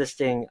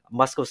pre-existing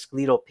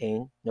musculoskeletal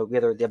pain,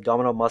 whether the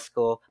abdominal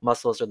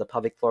muscles or the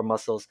pelvic floor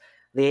muscles,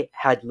 they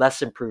had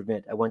less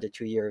improvement at 1 to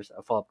 2 years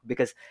of follow-up,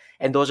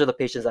 and those are the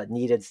patients that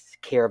needed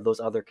care of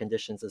those other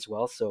conditions as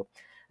well. So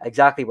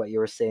exactly what you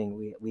were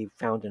saying, we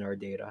found in our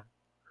data.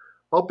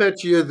 I'll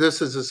bet you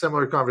this is a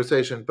similar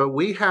conversation, but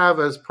we have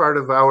as part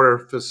of our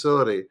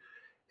facility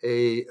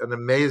an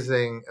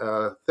amazing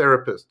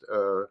therapist.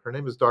 Her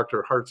name is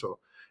Dr. Hartzell,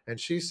 and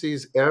she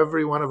sees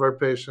every one of our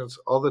patients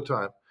all the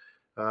time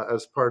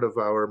as part of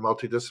our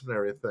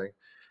multidisciplinary thing.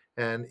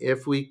 And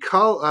if we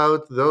call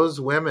out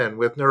those women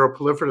with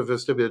neuroproliferative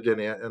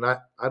vestibulodynia, and I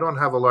don't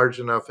have a large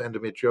enough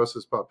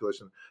endometriosis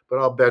population, but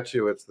I'll bet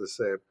you it's the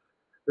same.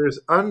 There's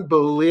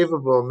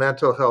unbelievable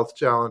mental health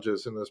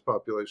challenges in this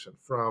population,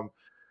 from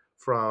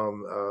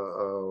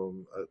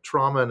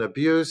trauma and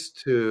abuse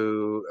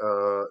to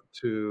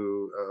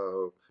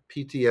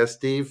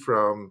PTSD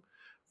from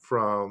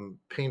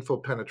painful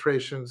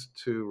penetrations,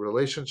 to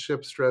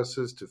relationship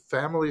stresses, to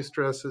family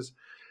stresses,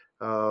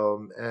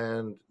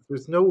 and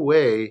there's no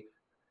way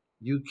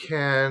you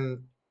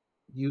can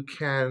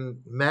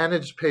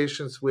manage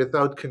patients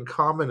without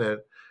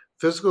concomitant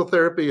physical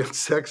therapy and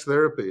sex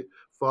therapy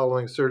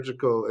following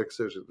surgical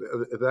excision.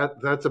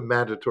 That's a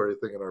mandatory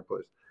thing in our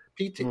place.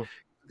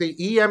 The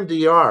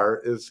EMDR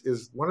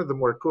is one of the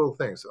more cool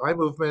things. Eye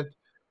movement,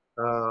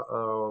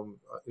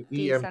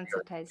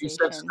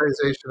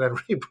 desensitization and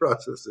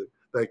reprocessing.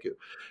 Thank you.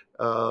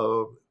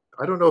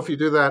 I don't know if you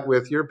do that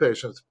with your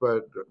patients,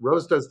 but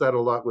Rose does that a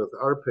lot with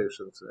our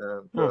patients.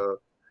 And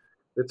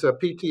it's a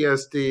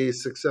PTSD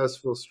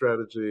successful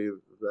strategy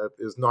that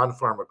is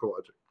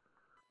non-pharmacologic.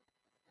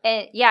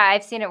 Yeah,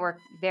 I've seen it work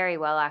very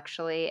well,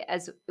 actually,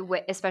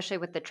 especially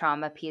with the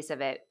trauma piece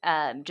of it.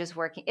 Just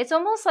working, it's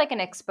almost like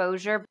an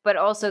exposure, but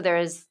also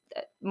there's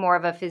more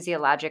of a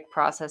physiologic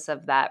process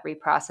of that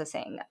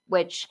reprocessing,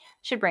 which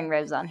should bring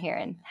Rose on here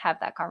and have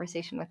that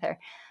conversation with her.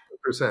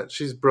 100%.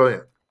 She's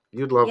brilliant.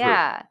 You'd love her.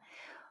 Yeah.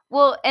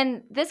 Well,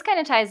 and this kind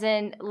of ties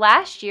in.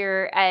 Last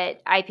year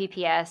at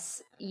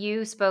IPPS,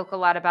 you spoke a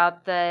lot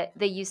about the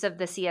use of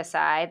the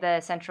CSI,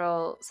 the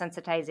Central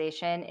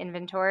Sensitization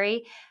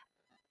Inventory,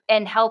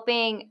 and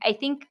helping. I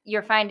think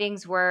your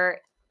findings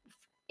were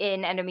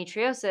in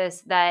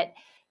endometriosis that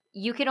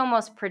you could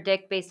almost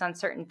predict based on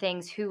certain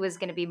things who was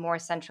going to be more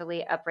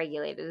centrally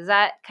upregulated.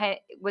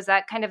 Was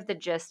that kind of the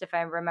gist, if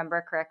I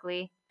remember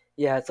correctly?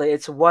 Yeah,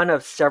 it's one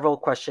of several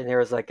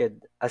questionnaires I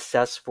could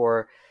assess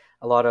for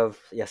a lot of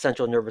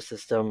central nervous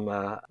system,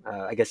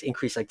 I guess,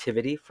 increased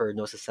activity for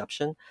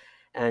nociception,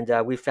 and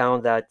we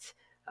found that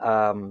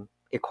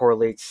it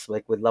correlates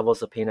like with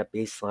levels of pain at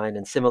baseline,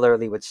 and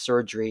similarly with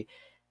surgery.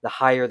 The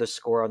higher the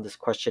score on this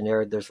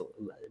questionnaire, there's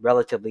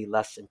relatively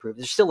less improvement.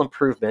 There's still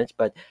improvement,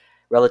 but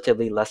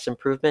relatively less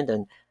improvement.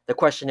 And the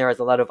questionnaire has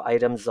a lot of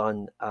items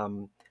on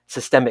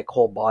systemic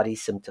whole body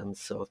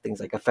symptoms, so things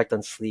like effect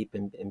on sleep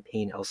and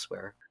pain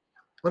elsewhere.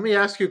 Let me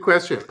ask you a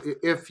question.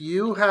 If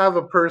you have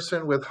a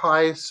person with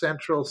high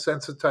central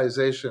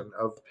sensitization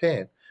of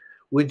pain,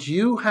 would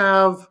you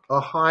have a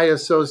high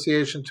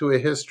association to a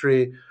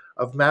history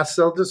of mast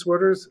cell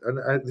disorders?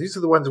 And these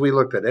are the ones we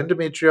looked at: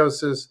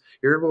 endometriosis,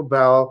 irritable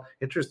bowel,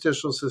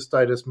 interstitial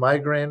cystitis,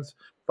 migraines,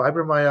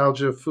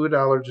 fibromyalgia, food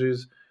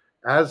allergies,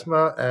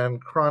 asthma,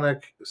 and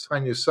chronic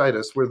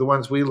sinusitis were the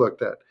ones we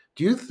looked at.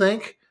 Do you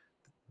think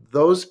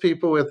those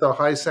people with a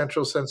high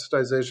central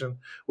sensitization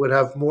would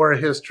have more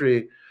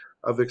history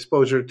of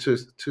exposure to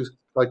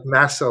like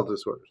mast cell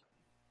disorders?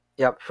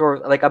 Yeah, for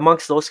like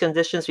amongst those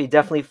conditions, we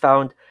definitely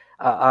found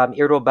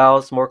irritable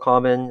bowels more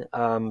common,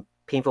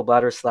 painful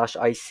bladder /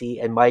 IC,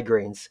 and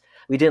migraines.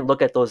 We didn't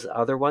look at those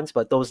other ones,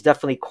 but those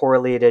definitely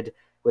correlated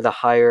with a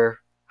higher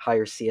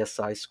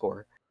CSI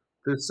score.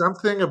 There's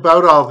something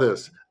about all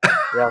this.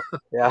 Yeah,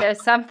 yeah.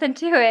 There's something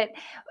to it.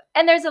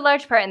 And there's a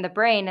large part in the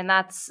brain, and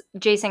that's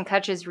Jason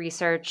Kutch's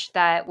research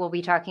that we'll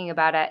be talking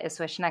about at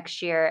ISWISH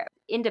next year.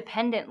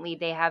 Independently,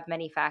 they have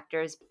many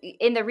factors.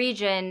 In the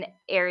region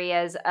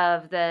areas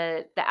of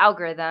the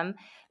algorithm,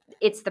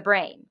 it's the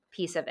brain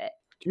piece of it.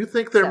 Do you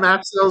think there are So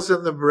mast cells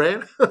in the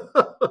brain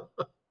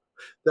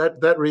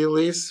that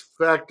release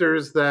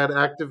factors that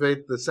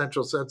activate the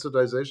central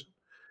sensitization?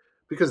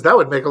 Because that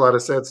would make a lot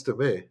of sense to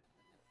me.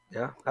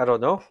 Yeah, I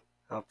don't know.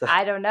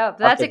 I don't know. I'll have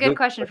That's a to good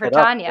question look for it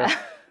up. Tanya. Yeah.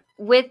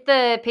 With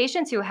the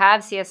patients who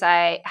have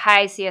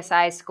high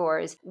CSI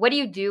scores, what do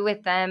you do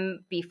with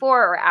them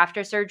before or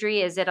after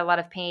surgery? Is it a lot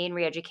of pain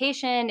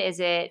re-education? Is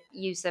it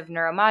use of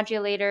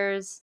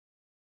neuromodulators?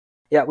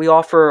 Yeah, we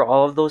offer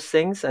all of those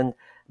things and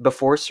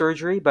before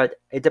surgery, but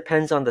it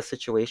depends on the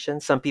situation.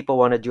 Some people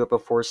want to do it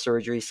before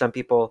surgery. Some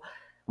people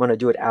want to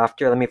do it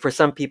after. I mean, for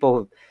some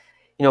people,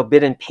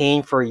 been in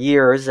pain for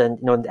years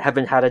and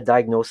haven't had a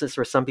diagnosis.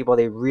 For some people,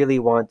 they really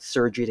want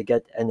surgery to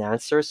get an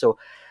answer. So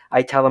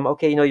I tell them,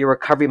 okay, your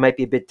recovery might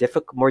be a bit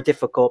more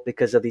difficult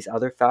because of these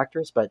other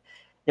factors, but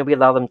we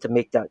allow them to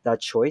make that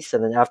choice.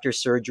 And then after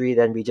surgery,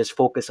 then we just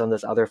focus on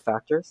those other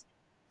factors.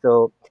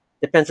 So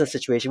depends on the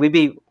situation.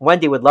 One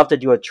day would love to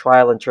do a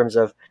trial in terms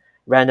of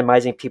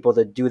randomizing people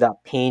to do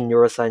that pain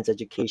neuroscience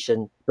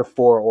education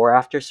before or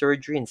after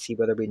surgery and see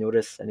whether we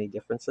notice any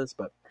differences.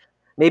 But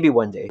maybe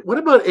one day. What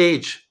about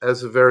age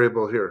as a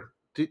variable here?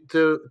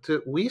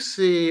 Do we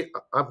see,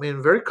 I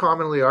mean, very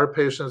commonly our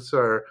patients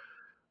are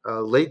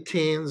late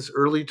teens,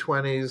 early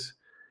 20s,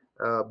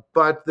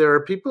 but there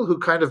are people who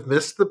kind of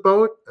missed the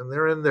boat and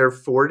they're in their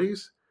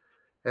 40s.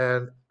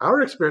 And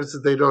our experience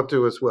is they don't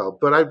do as well.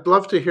 But I'd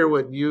love to hear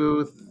what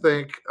you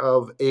think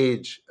of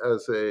age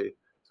as a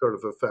sort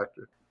of a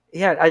factor.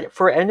 Yeah,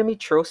 for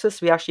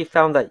endometriosis, we actually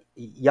found that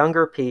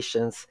younger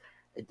patients,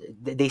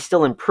 they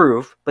still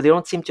improve, but they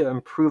don't seem to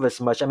improve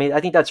as much. I mean, I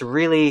think that's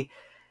really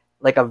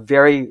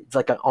it's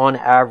like an on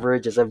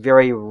average is a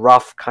very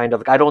rough kind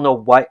of, I don't know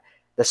what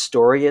the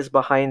story is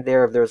behind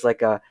there. If there's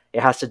it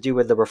has to do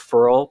with the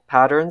referral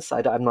patterns.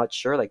 I'm not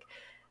sure. Like,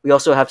 we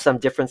also have some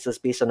differences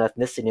based on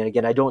ethnicity. And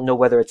again, I don't know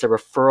whether it's a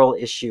referral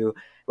issue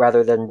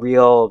rather than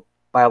real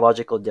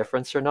biological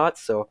difference or not.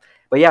 So,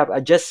 but yeah,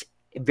 just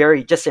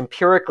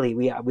empirically,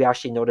 we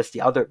actually noticed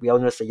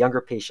the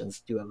younger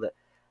patients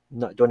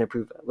don't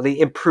improve. Well, they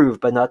improve,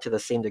 but not to the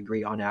same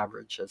degree on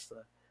average as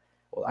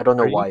well, I don't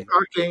know Are you why.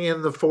 talking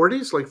in the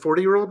 40s, like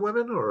 40-year-old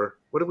women, or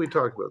what are we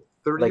talking about?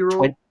 Like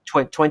 30-year-old?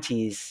 20s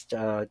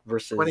 20s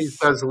versus,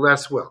 does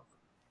less well.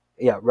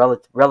 yeah,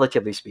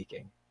 relatively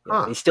speaking.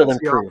 Yeah, they still That's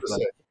the improve, but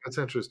opposite. That's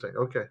interesting.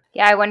 Okay.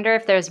 Yeah, I wonder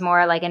if there's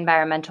more like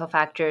environmental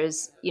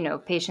factors.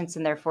 Patients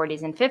in their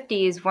 40s and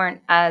 50s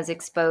weren't as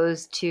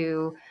exposed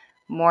to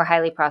more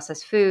highly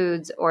processed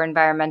foods or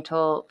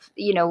environmental,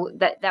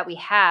 that we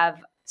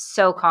have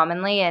so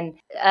commonly. And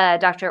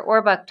Dr.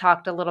 Orbuck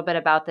talked a little bit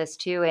about this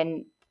too.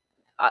 And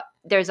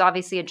there's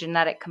obviously a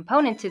genetic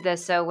component to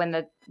this. So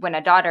when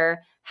a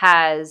daughter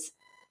has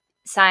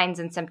signs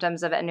and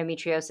symptoms of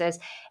endometriosis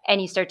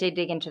and you start to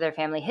dig into their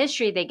family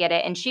history, they get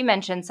it. And she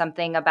mentioned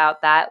something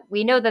about that.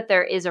 We know that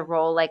there is a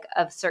role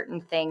of certain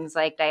things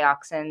like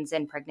dioxins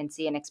in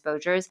pregnancy and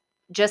exposures.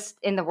 Just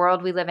in the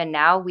world we live in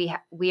now,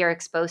 we are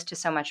exposed to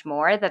so much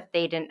more that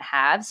they didn't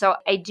have. So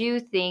I do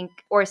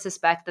think or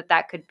suspect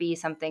that could be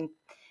something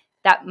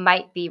that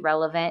might be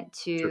relevant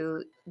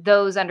to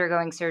those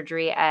undergoing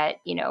surgery at,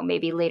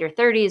 maybe later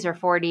 30s or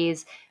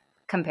 40s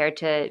compared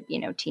to,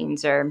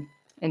 teens or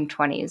in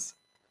 20s.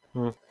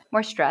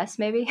 More stress,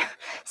 maybe.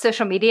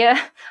 Social media,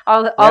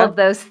 all of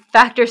those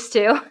factors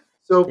too.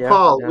 So, yeah,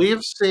 Paul, yeah.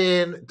 we've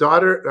seen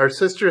daughter or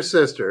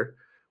sister.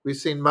 We've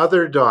seen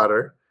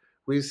mother-daughter.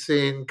 We've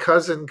seen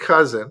cousin,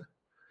 with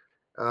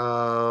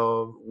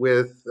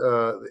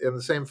in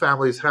the same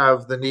families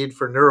have the need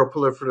for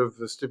neuroproliferative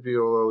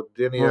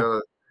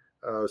vestibulodynia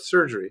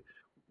surgery.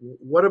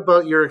 What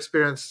about your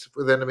experience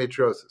with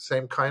endometriosis?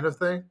 Same kind of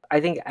thing?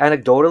 I think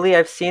anecdotally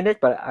I've seen it,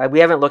 but we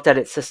haven't looked at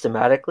it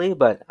systematically.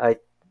 But I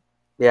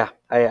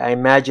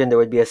imagine there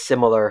would be a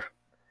similar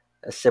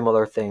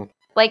thing.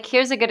 Like,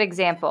 here's a good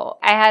example.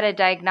 I had a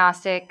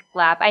diagnostic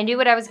lab. I knew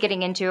what I was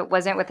getting into. It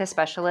wasn't with a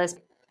specialist.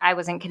 I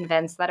wasn't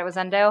convinced that it was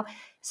endo.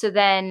 So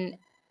then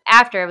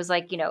after, it was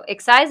like,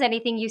 excise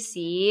anything you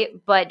see,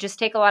 but just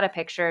take a lot of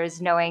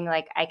pictures, knowing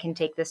like I can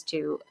take this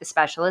to a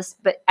specialist,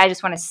 but I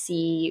just want to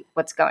see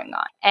what's going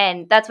on.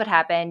 And that's what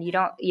happened.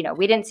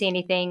 We didn't see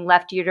anything.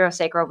 Left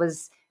uterosacral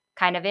was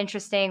kind of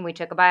interesting. We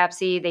took a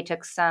biopsy. They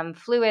took some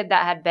fluid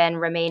that had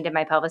remained in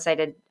my pelvis. I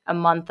did a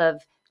month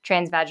of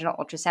transvaginal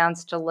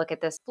ultrasounds to look at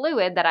this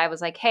fluid that I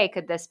was like, hey,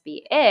 could this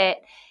be it?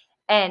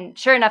 And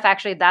sure enough,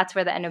 actually, that's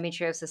where the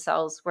endometriosis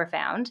cells were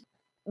found.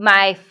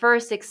 My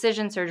first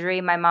excision surgery,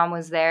 my mom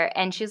was there,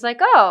 and she's like,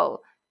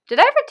 oh, did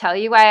I ever tell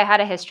you why I had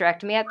a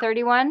hysterectomy at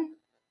 31?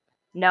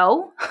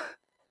 No.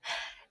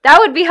 That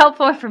would be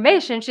helpful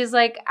information. She's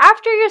like,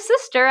 after your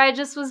sister, I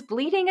just was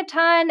bleeding a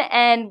ton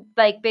and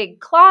like big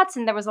clots,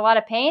 and there was a lot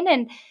of pain.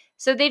 And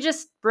so they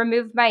just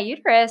removed my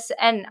uterus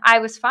and I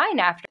was fine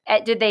after.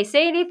 Did they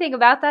say anything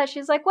about that?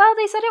 She's like, well,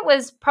 they said it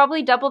was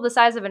probably double the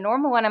size of a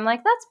normal one. I'm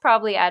like, that's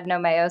probably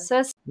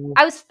adenomyosis.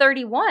 I was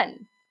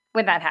 31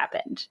 when that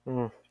happened.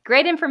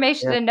 Great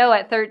information to know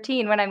at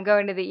 13 when I'm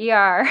going to the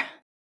ER.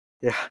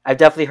 Yeah, I've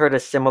definitely heard a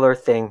similar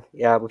thing.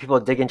 Yeah, when people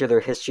dig into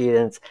their history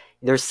and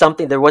there's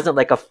something, there wasn't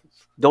like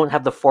don't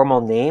have the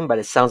formal name, but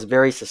it sounds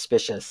very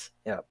suspicious.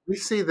 Yeah. We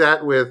see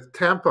that with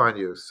tampon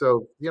use.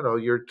 So,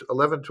 you're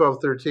 11,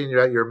 12, 13, you're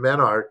at your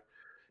menarche,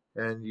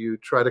 and you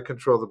try to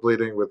control the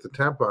bleeding with the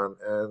tampon,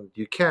 and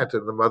you can't.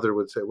 And the mother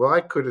would say, well, I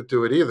couldn't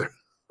do it either.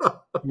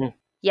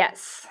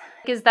 Yes.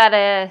 Is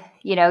that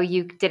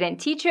you didn't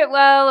teach it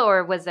well,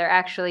 or was there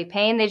actually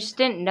pain? They just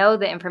didn't know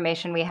the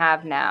information we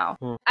have now.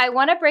 I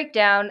want to break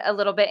down a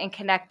little bit and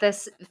connect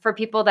this for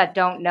people that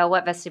don't know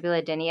what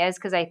vestibulodynia is,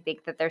 because I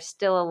think that there's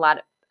still a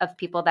lot of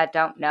people that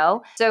don't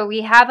know. So we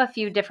have a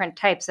few different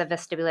types of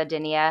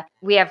vestibulodynia.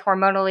 We have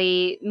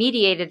hormonally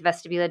mediated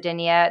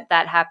vestibulodynia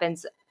that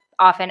happens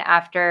often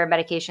after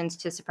medications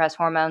to suppress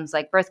hormones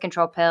like birth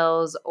control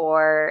pills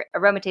or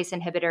aromatase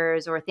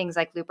inhibitors or things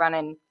like Lupron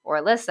and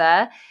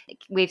Orilissa.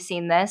 We've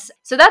seen this.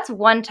 So that's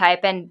one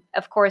type. And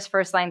of course,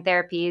 first-line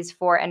therapies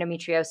for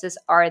endometriosis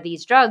are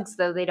these drugs.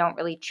 Though they don't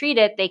really treat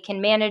it, they can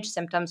manage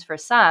symptoms for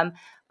some.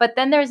 But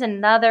then there's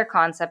another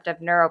concept of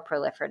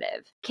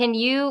neuroproliferative. Can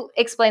you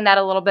explain that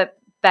a little bit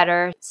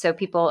better so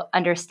people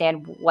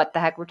understand what the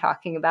heck we're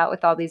talking about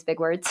with all these big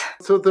words?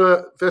 So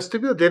the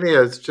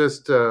vestibulodynia is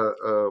just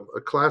a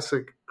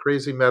classic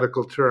crazy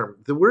medical term.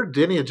 The word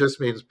dynia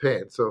just means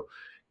pain. So,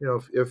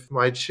 if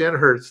my chin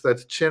hurts,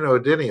 that's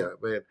chinodynia.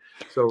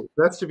 So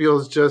vestibule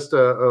is just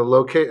a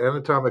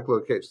anatomic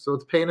location. So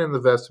it's pain in the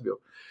vestibule.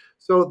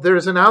 So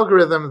there's an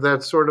algorithm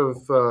that sort of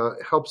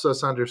helps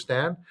us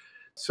understand.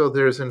 So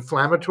there's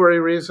inflammatory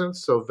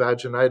reasons, so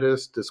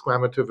vaginitis,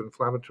 desquamative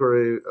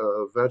inflammatory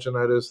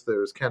vaginitis,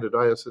 there's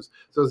candidiasis.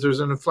 So there's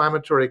an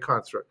inflammatory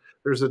construct.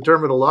 There's a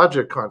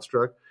dermatologic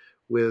construct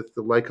with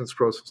the lichen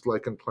sclerosus,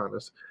 lichen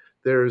planus.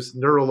 There's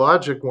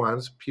neurologic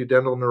ones,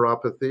 pudendal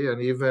neuropathy,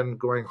 and even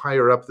going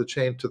higher up the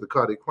chain to the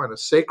cauda equina,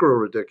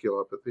 sacral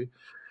radiculopathy.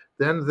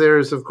 Then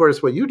there's, of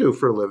course, what you do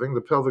for a living,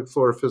 the pelvic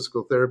floor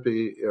physical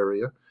therapy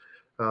area.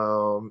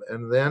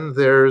 And then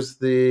there's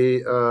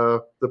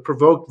the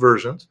provoked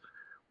versions,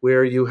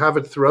 where you have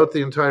it throughout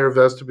the entire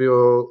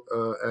vestibule,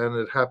 and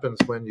it happens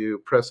when you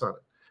press on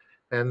it.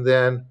 And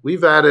then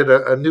we've added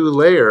a new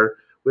layer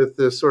with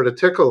this sort of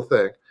tickle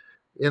thing.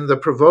 In the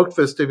provoked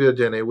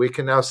vestibulodynia, we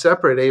can now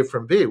separate A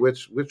from B,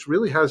 which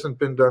really hasn't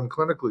been done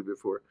clinically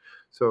before.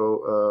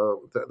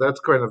 So that's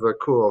kind of a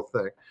cool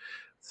thing.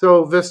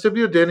 So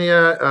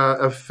vestibulodynia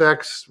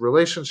affects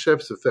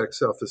relationships, affects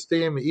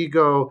self-esteem,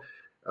 ego.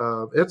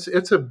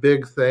 It's a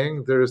big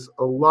thing. There's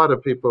a lot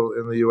of people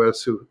in the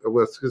U.S.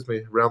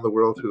 around the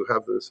world who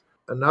have this.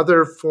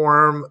 Another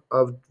form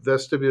of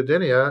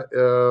vestibulodynia,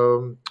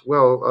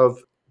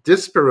 of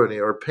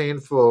dyspareunia or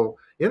painful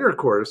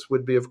intercourse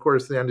would be, of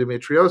course, the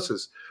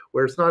endometriosis,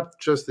 where it's not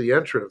just the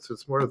entrance,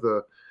 it's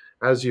more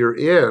as you're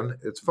in,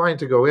 it's fine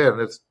to go in.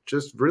 It's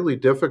just really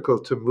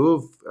difficult to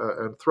move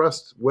and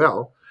thrust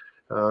well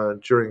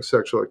during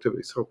sexual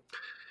activity. So,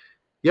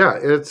 yeah,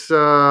 it's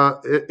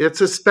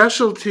a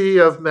specialty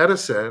of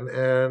medicine,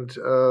 and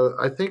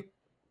I think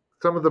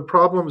some of the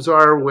problems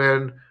are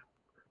when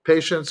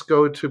patients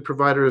go to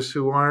providers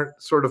who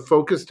aren't sort of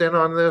focused in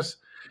on this.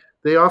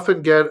 They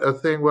often get a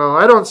thing, well,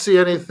 I don't see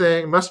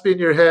anything, must be in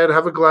your head,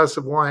 have a glass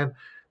of wine.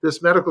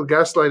 This medical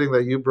gaslighting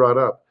that you brought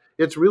up,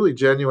 it's really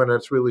genuine,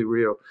 it's really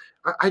real.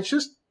 I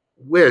just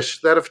wish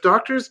that if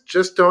doctors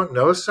just don't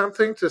know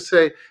something, to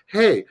say,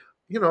 hey,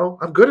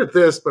 I'm good at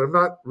this, but I'm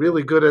not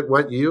really good at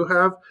what you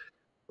have.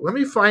 Let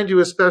me find you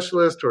a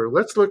specialist, or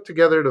let's look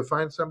together to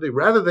find somebody,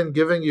 rather than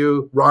giving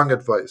you wrong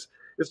advice.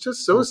 It's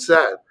just so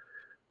sad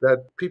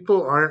that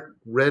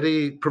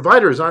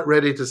providers aren't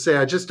ready to say,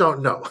 I just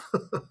don't know.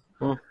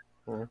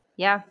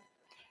 Yeah.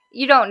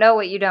 You don't know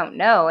what you don't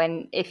know.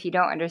 And if you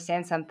don't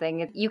understand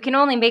something, you can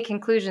only make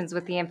conclusions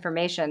with the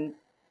information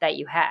that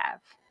you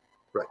have.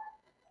 Right.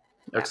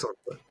 Excellent.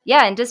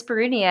 Yeah, and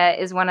dyspareunia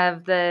is one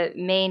of the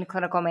main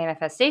clinical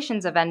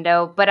manifestations of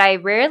endo, but I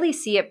rarely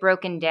see it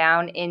broken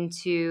down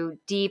into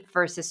deep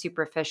versus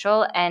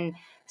superficial. And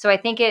so I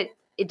think it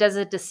does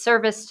a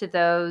disservice to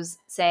those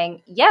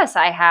saying, yes,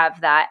 I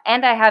have that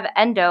and I have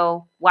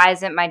endo. Why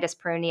isn't my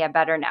dyspareunia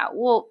better now?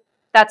 Well,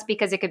 that's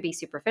because it could be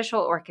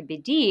superficial or it could be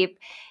deep.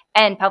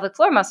 And pelvic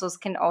floor muscles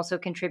can also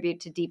contribute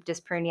to deep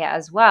dyspareunia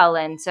as well.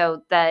 And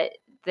so the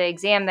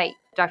exam that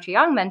Dr.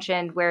 Yong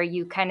mentioned, where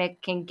you kind of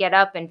can get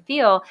up and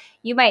feel,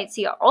 you might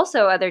see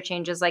also other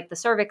changes like the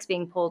cervix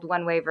being pulled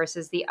one way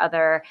versus the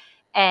other.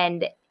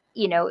 And,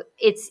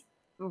 it's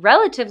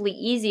relatively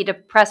easy to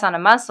press on a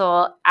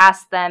muscle,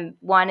 ask them,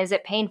 one, is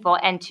it painful?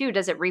 And two,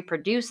 does it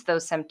reproduce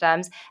those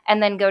symptoms?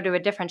 And then go to a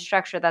different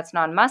structure that's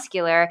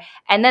non-muscular.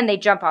 And then they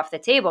jump off the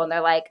table and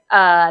they're like,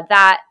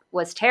 that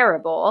was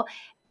terrible.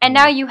 And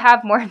now you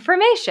have more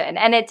information,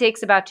 and it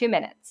takes about 2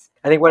 minutes.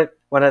 I think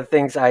one of the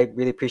things I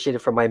really appreciated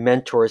from my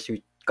mentors who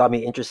got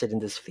me interested in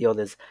this field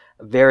is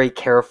a very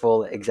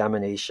careful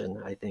examination.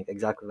 I think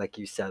exactly like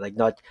you said, like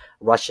not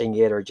rushing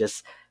it or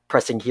just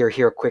pressing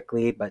here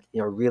quickly, but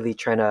really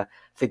trying to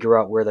figure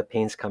out where the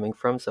pain's coming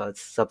from. So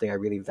it's something I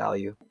really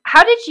value.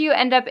 How did you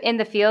end up in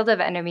the field of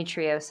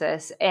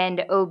endometriosis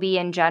and OB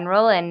in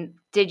general? And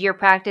did your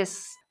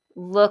practice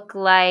look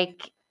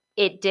like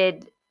it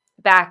did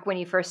back when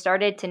you first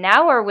started to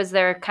now, or was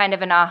there kind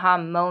of an aha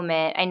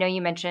moment? I know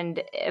you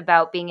mentioned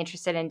about being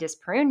interested in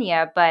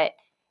dyspareunia, but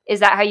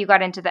is that how you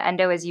got into the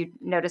endo, as you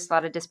noticed a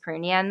lot of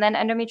dyspareunia and then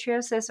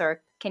endometriosis,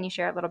 or can you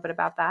share a little bit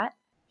about that?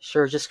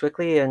 Sure, just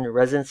quickly, in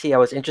residency, I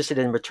was interested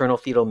in maternal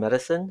fetal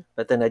medicine,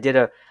 but then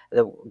the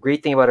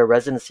great thing about a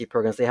residency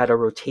program is they had a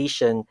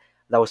rotation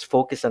that was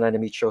focused on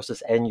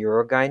endometriosis and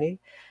urogyne.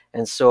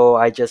 And so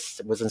I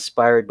just was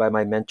inspired by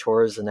my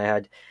mentors, and I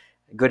had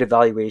good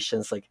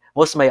evaluations. Like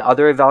most of my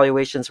other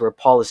evaluations were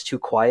Paul is too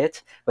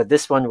quiet, but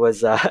this one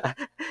was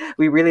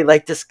we really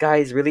like this guy.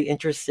 He's really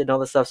interested in all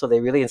this stuff, so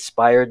they really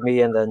inspired me,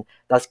 and then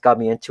that's got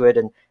me into it.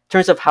 And in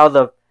terms of how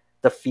the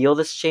field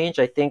has changed,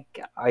 I think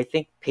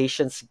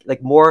patients,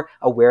 like more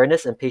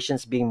awareness and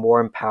patients being more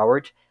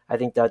empowered, I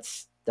think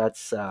that's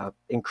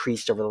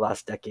increased over the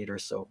last decade or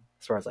so,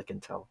 as far as I can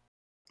tell.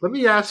 Let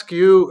me ask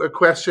you a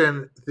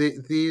question.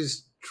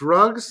 These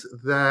drugs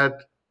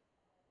that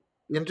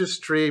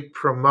industry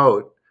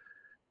promote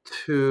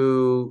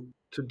to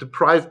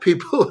deprive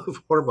people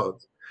of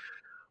hormones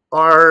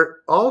are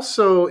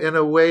also in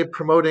a way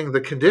promoting the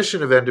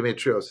condition of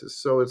endometriosis.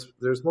 So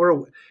there's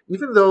more,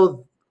 even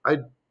though I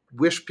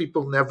wish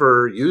people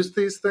never used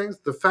these things,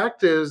 the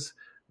fact is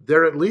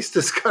they're at least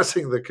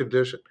discussing the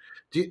condition.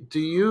 Do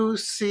you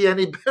see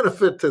any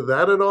benefit to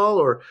that at all,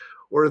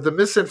 or the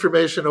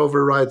misinformation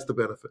overrides the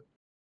benefit?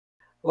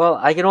 Well,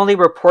 I can only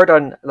report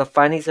on the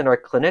findings in our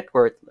clinic,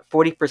 where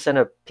 40%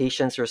 of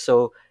patients or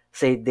so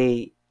say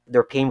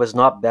their pain was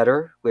not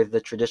better with the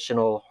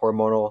traditional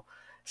hormonal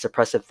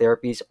suppressive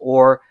therapies,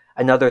 or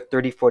another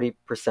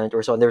 30-40%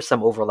 or so, and there's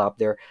some overlap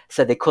there,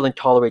 said they couldn't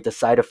tolerate the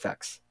side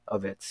effects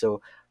of it.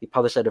 So we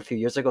published that a few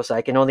years ago. So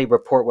I can only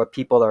report what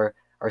people are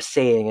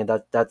saying, and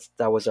that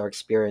was our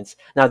experience.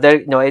 Now,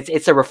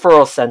 it's a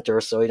referral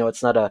center, so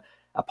it's not a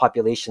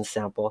population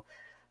sample.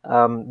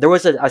 There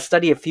was a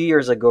study a few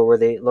years ago where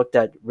they looked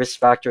at risk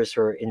factors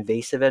for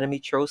invasive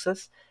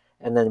endometriosis,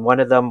 and then one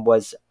of them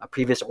was a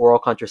previous oral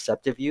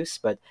contraceptive use.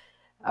 But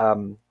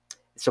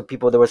so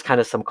there was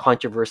kind of some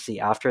controversy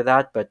after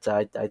that, but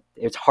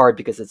it's hard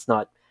because it's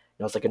not,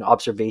 it's like an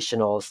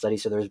observational study,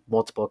 so there's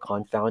multiple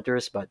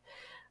confounders. But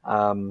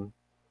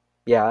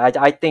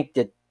I think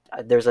that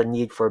there's a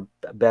need for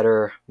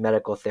better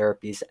medical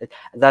therapies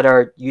that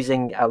are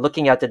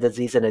looking at the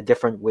disease in a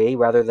different way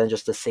rather than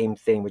just the same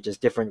thing, which is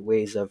different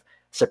ways of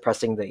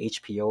suppressing the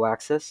HPO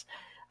axis.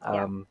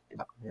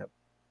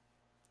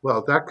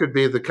 Well, that could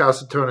be the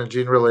calcitonin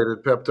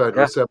gene-related peptide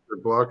receptor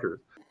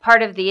blocker.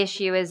 Part of the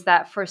issue is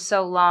that for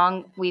so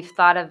long we've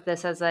thought of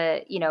this as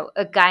a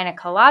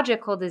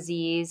gynecological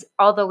disease,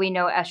 although we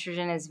know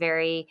estrogen is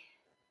very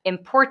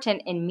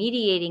important in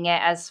mediating it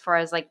as far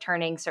as like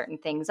turning certain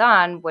things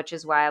on, which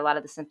is why a lot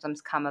of the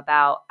symptoms come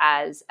about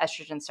as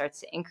estrogen starts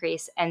to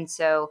increase. And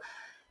so,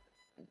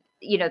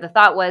 the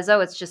thought was,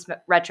 oh, it's just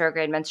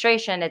retrograde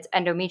menstruation, it's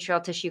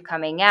endometrial tissue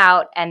coming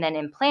out and then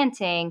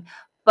implanting.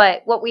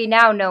 But what we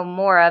now know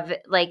more of,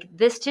 like,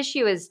 this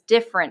tissue is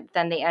different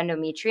than the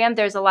endometrium.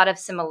 There's a lot of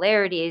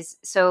similarities.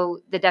 So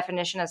the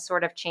definition has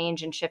sort of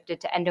changed and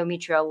shifted to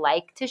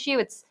endometrial-like tissue.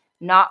 It's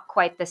not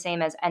quite the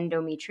same as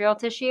endometrial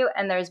tissue.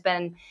 And there's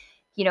been,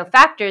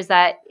 factors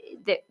that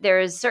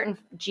there's certain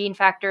gene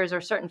factors or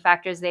certain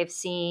factors they've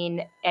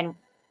seen and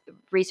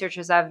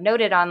researchers have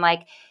noted on,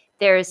 like,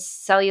 there's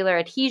cellular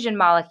adhesion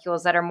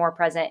molecules that are more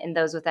present in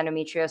those with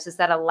endometriosis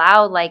that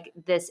allow like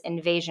this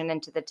invasion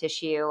into the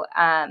tissue.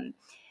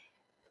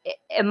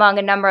 Among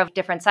a number of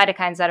different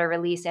cytokines that are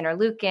released,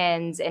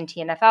 interleukins and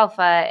TNF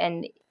alpha.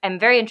 And I'm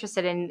very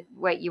interested in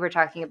what you were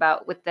talking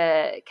about with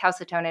the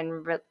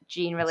calcitonin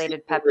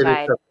gene-related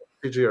peptide.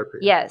 CGRP.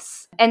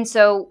 Yes. And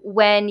so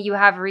when you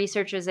have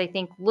researchers, I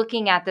think,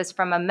 looking at this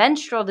from a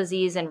menstrual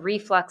disease and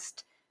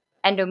refluxed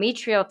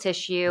endometrial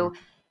tissue,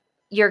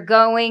 you're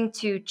going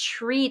to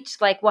treat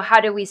like, well, how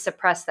do we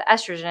suppress the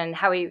estrogen?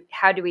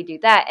 How do we do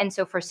that? And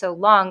so for so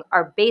long,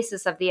 our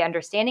basis of the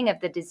understanding of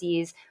the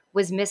disease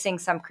was missing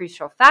some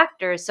crucial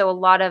factors. So a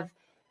lot of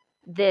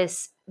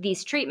these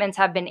treatments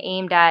have been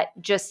aimed at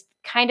just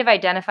kind of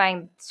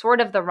identifying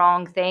sort of the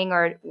wrong thing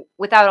or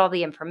without all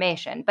the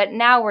information. But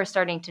now we're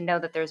starting to know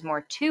that there's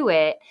more to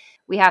it.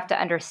 We have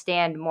to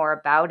understand more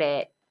about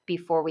it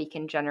before we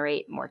can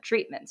generate more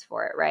treatments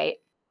for it, right?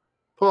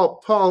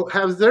 Paul,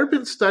 have there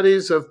been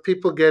studies of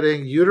people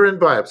getting uterine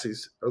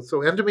biopsies, so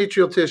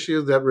endometrial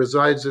tissue that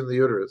resides in the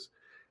uterus,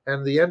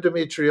 and the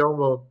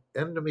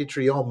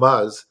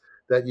endometriomas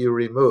that you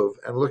remove,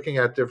 and looking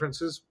at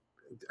differences?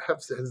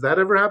 Has that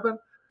ever happened?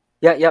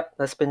 Yep.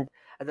 That's been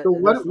So there's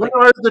what like,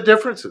 are the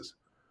differences?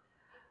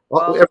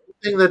 well,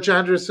 Everything that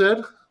Chandra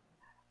said?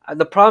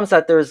 the problem is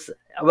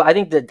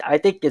that I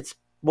think it's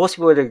most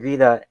people would agree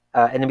that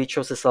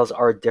endometriosis cells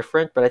are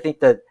different, but I think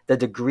that the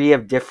degree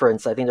of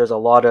difference, I think there's a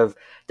lot of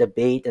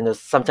debate, and there's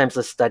sometimes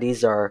the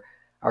studies are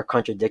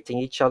contradicting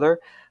each other.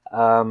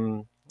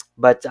 Um,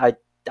 but I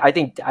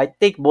think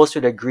most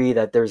would agree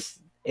that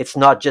it's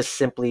not just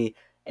simply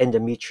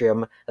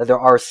endometrium; that there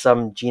are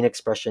some gene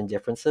expression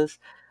differences.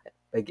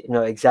 Like,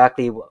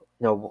 exactly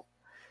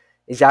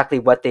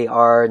what they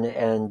are,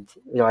 and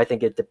I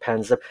think it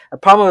depends. The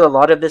problem with a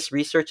lot of this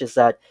research is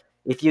that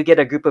if you get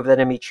a group of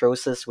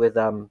endometriosis with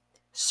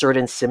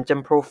certain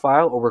symptom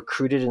profile or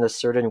recruited in a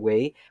certain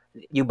way,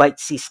 you might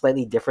see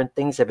slightly different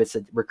things if it's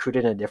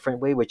recruited in a different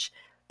way, which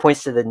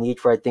points to the need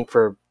for, I think,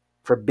 for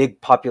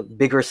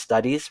bigger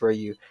studies where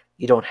you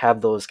don't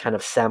have those kind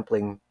of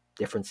sampling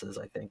differences,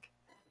 I think.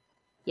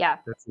 Yeah.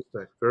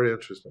 Interesting. Very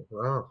interesting.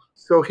 Wow.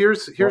 So Yep.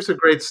 here's a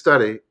great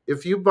study.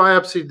 If you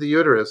biopsied the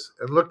uterus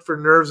and looked for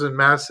nerves and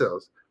mast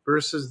cells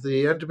versus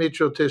the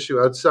endometrial tissue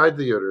outside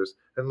the uterus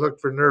and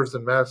looked for nerves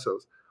and mast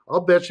cells,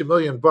 I'll bet you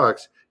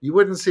 $1,000,000 you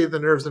wouldn't see the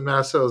nerves and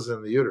mast cells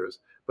in the uterus,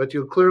 but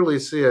you'll clearly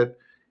see it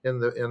in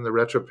the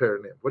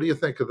retroperitoneum. What do you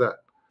think of that?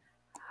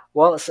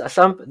 Well,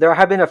 there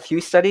have been a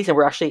few studies, and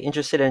we're actually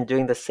interested in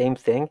doing the same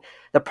thing.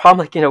 The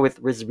problem, like,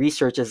 with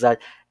research is that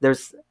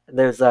there's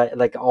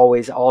like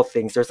always all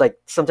things. There's like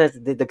sometimes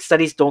the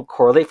studies don't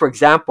correlate. For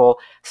example,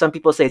 some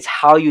people say it's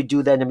how you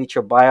do the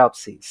endometrial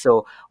biopsy.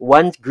 So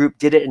one group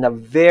did it in a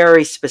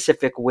very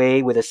specific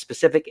way with a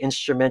specific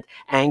instrument,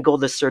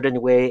 angled a certain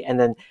way, and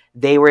then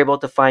they were able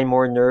to find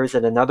more nerves,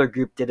 and another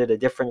group did it a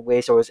different way.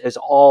 So it's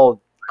all I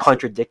see.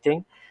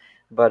 contradicting.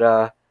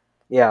 But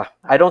yeah,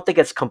 I don't think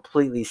it's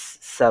completely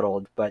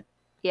settled, but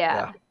Yeah.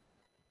 yeah.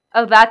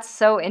 Oh, that's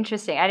so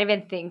interesting. I didn't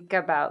even think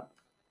about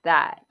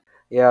that.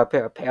 Yeah,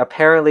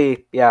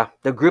 apparently, yeah,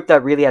 the group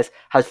that really has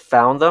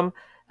found them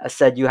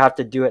said you have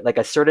to do it like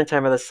a certain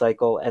time of the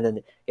cycle, and then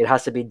it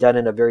has to be done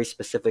in a very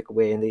specific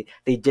way. And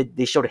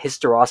they showed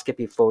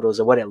hysteroscopy photos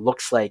of what it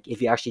looks like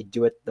if you actually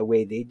do it the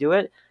way they do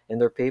it in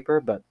their paper.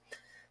 But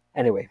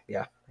anyway,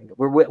 yeah,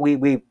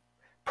 we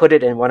put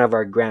it in one of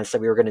our grants that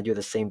we were going to do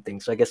the same thing.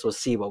 So I guess we'll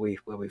see what we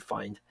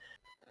find.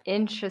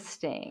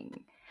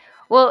 Interesting.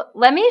 Well,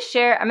 let me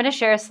share. I'm going to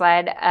share a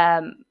slide.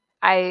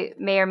 I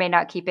may or may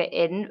not keep it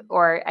in,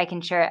 or I can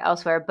share it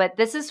elsewhere. But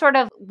this is sort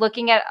of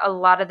looking at a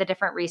lot of the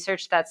different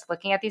research that's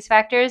looking at these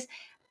factors.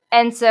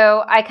 And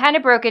so I kind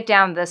of broke it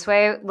down this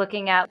way,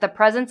 looking at the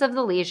presence of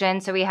the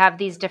lesion. So we have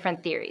these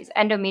different theories,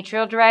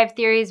 endometrial derived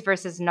theories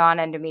versus non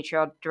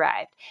endometrial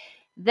derived.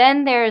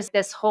 Then there's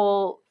this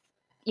whole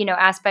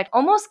aspect,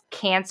 almost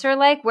cancer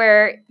like,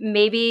 where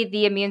maybe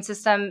the immune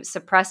system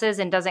suppresses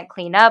and doesn't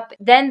clean up.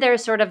 Then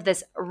there's sort of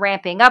this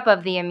ramping up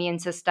of the immune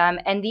system.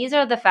 And these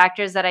are the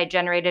factors that I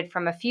generated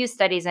from a few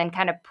studies and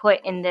kind of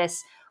put in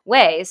this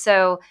way.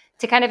 So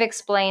to kind of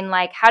explain,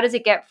 like, how does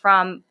it get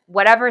from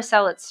whatever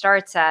cell it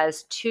starts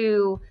as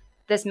to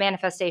this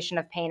manifestation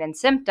of pain and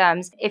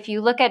symptoms? If you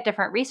look at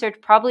different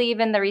research, probably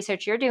even the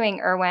research you're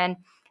doing, Irwin,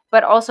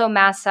 but also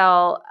mast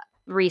cell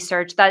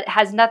research that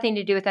has nothing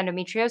to do with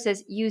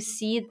endometriosis, you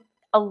see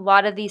a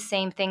lot of these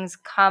same things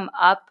come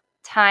up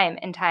time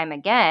and time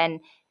again.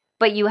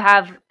 But you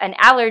have an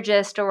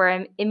allergist or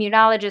an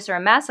immunologist or a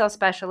mast cell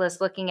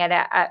specialist looking at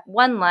it at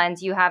one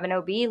lens. You have an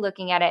OB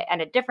looking at it at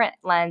a different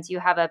lens. You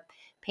have a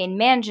pain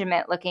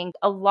management looking.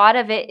 A lot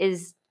of it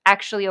is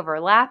actually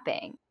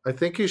overlapping. I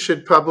think you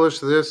should publish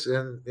this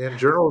in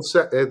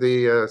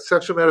the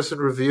Sexual Medicine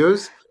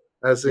Reviews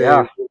as a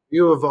Yeah.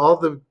 review of all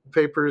the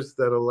papers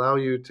that allow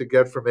you to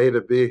get from A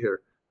to B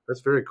here.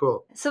 That's very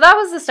cool. So that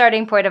was the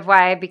starting point of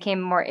why I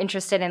became more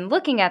interested in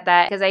looking at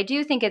that, because I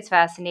do think it's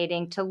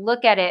fascinating to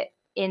look at it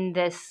in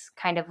this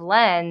kind of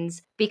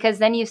lens, because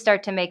then you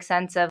start to make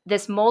sense of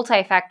this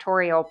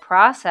multifactorial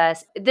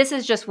process. This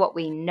is just what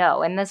we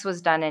know. And this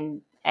was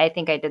done I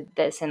think I did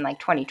this in like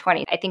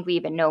 2020. I think we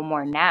even know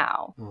more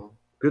now.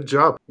 Good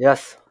job.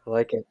 Yes, I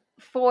like it.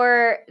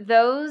 For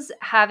those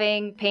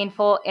having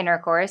painful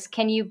intercourse,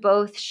 can you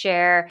both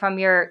share from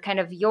your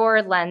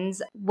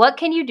lens, what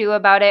can you do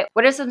about it?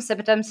 What are some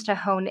symptoms to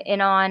hone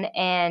in on,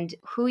 and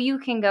who you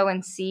can go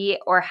and see,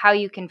 or how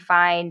you can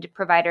find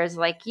providers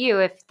like you,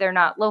 if they're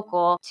not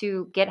local,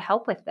 to get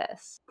help with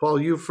this?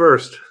 Paul, you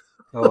first.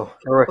 Oh,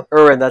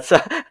 Irwin, that's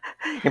an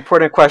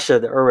important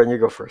question. Irwin, you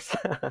go first.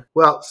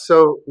 Well,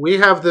 so we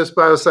have this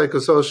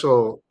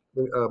biopsychosocial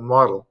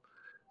model.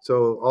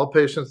 So all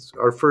patients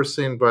are first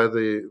seen by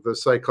the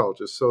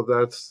psychologist. So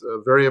that's a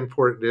very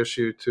important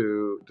issue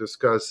to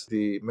discuss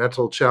the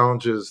mental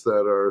challenges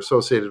that are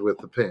associated with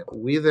the pain.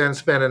 We then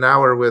spend an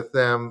hour with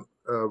them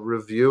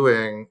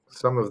reviewing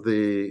some of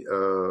the,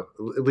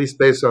 at least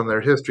based on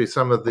their history,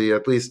 some of the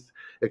at least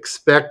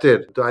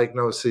expected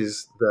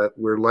diagnoses that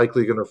we're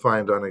likely going to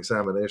find on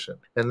examination.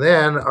 And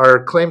then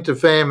our claim to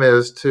fame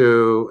is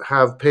to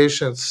have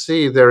patients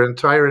see their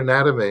entire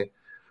anatomy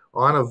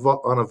on a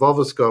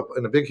vulvoscope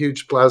and a big,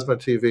 huge plasma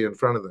TV in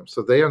front of them.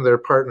 So they and their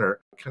partner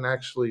can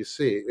actually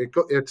see.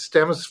 It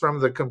stems from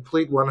the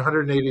complete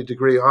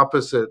 180-degree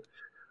opposite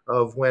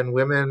of when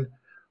women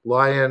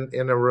lie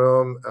in a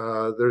room.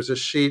 There's a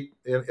sheet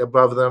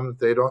above them.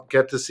 They don't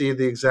get to see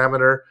the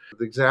examiner.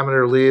 The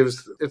examiner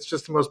leaves. It's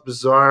just the most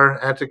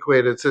bizarre,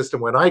 antiquated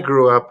system. When I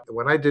grew up,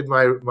 when I did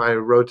my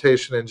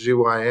rotation in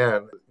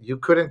GYN, you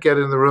couldn't get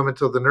in the room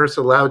until the nurse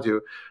allowed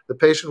you. The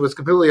patient was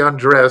completely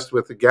undressed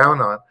with a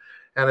gown on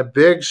and a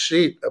big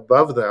sheet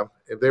above them.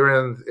 If they were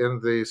in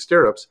the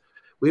stirrups,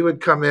 we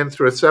would come in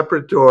through a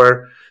separate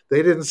door.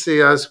 They didn't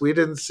see us. We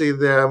didn't see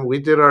them. We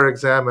did our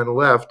exam and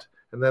left.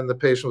 And then the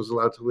patient was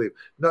allowed to leave.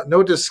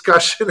 No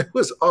discussion. It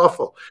was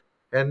awful.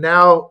 And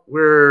now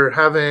we're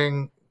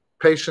having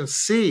patients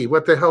see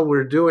what the hell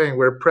we're doing.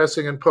 We're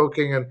pressing and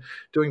poking and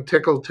doing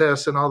tickle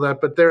tests and all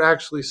that, but they're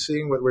actually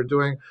seeing what we're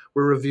doing.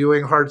 We're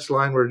reviewing Hart's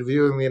line. We're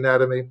reviewing the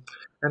anatomy.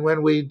 And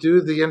when we do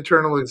the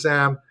internal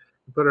exam,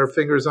 put our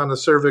fingers on the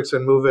cervix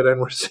and move it,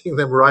 and we're seeing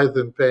them writhe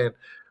in pain,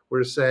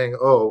 we're saying,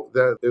 oh,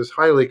 that is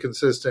highly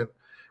consistent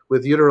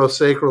with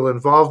uterosacral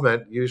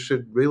involvement. You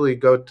should really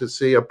go to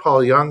see a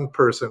Paul Young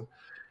person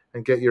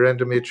and get your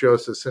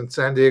endometriosis. In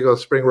San Diego,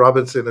 Spring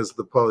Robinson is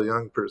the Paul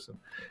Young person,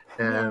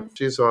 and Yes.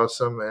 she's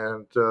awesome.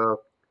 And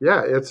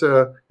yeah, it's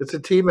a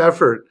team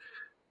effort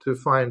to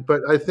find.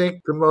 But I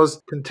think the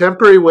most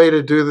contemporary way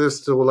to do this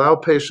is to allow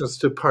patients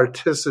to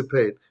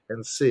participate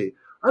and see.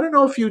 I don't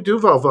know if you do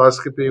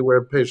vulvoscopy where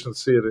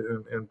patients see it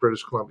in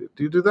British Columbia.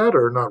 Do you do that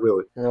or not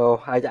really?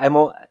 No, I'm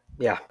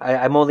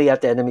only at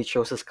the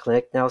endometriosis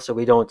clinic now, so Okay.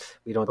 we don't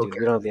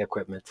have the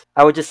equipment.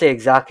 I would just say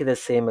exactly the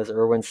same as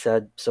Irwin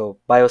said. So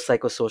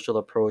biopsychosocial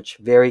approach,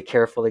 very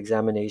careful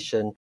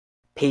examination,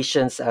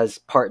 patients as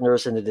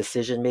partners in the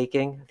decision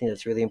making. I think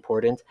that's really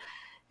important.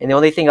 And the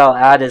only thing I'll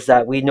add is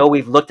that we know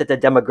we've looked at the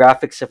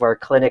demographics of our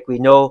clinic. We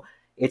know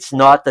it's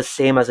not the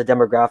same as the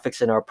demographics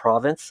in our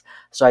province.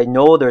 So I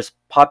know there's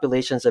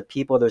populations of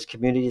people, there's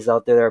communities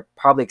out there that are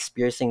probably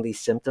experiencing these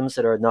symptoms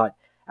that are not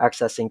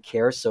accessing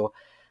care. So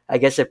I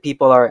guess if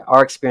people are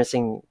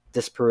experiencing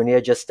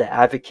dyspareunia, just to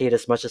advocate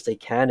as much as they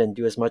can and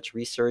do as much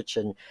research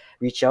and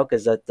reach out,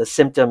 because the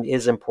symptom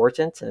is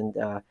important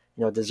and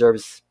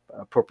deserves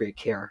appropriate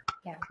care.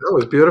 Yeah. That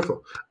was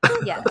beautiful.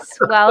 Yes,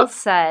 well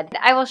said.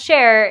 I will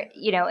share,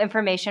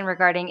 information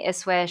regarding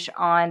ISWISH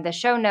on the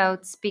show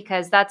notes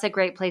because that's a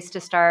great place to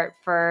start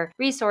for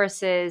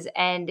resources.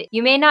 And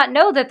you may not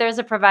know that there's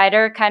a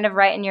provider kind of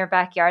right in your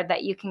backyard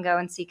that you can go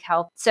and seek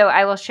help. So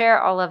I will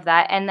share all of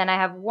that. And then I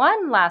have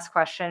one last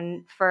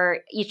question for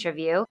each of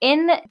you.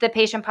 In the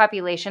patient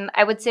population,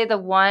 I would say the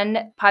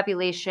one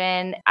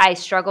population I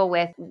struggle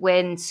with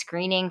when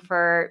screening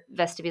for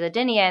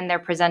vestibulodynia and they're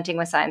presenting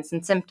with signs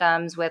and symptoms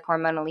with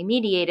hormonally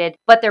mediated,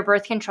 but their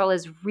birth control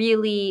is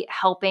really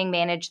helping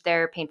manage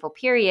their painful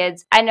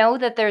periods. I know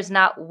that there's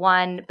not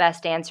one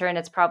best answer and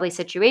it's probably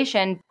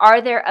situation. Are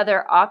there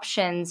other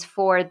options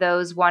for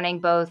those wanting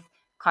both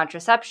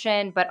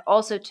contraception, but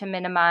also to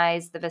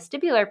minimize the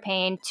vestibular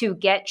pain to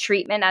get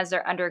treatment as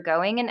they're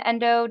undergoing an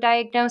endo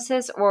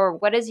diagnosis? Or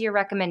what is your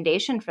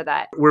recommendation for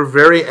that? We're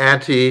very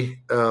anti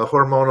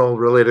hormonal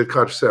related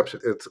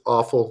contraception. It's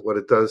awful what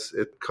it does.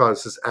 It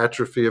causes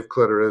atrophy of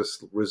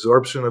clitoris,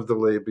 resorption of the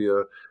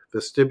labia,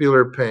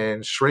 vestibular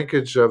pain,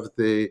 shrinkage of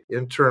the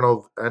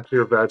internal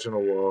anterior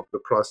vaginal wall, the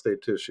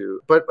prostate tissue.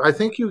 But I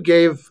think you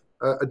gave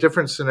a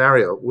different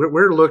scenario.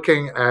 We're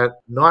looking at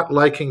not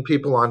liking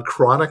people on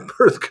chronic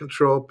birth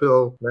control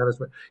pill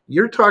management.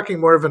 You're talking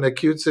more of an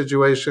acute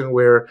situation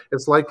where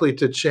it's likely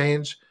to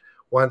change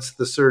once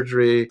the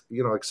surgery,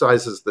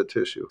 excises the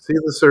tissue. See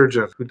the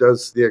surgeon who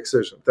does the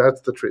excision. That's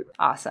the treatment.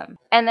 Awesome.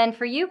 And then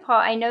for you, Paul,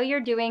 I know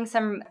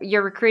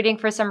you're recruiting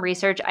for some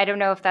research. I don't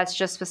know if that's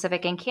just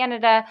specific in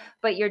Canada,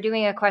 but you're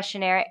doing a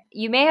questionnaire.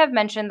 You may have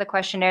mentioned the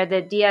questionnaire,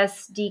 the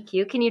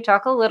DSDQ. Can you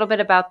talk a little bit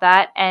about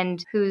that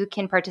and who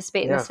can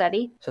participate in the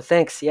study? So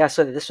thanks. Yeah,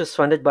 so this was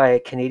funded by a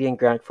Canadian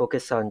grant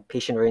focused on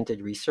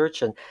patient-oriented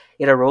research. And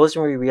it arose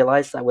when we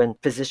realized that when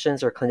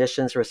physicians or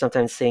clinicians were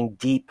sometimes saying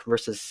deep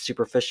versus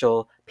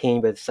superficial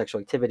pain with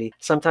sexual activity,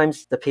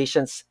 sometimes the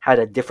patients had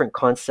a different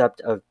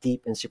concept of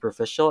deep and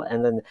superficial,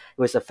 and then it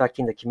was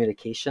affecting the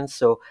communication.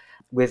 So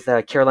with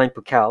Caroline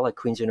Pucal at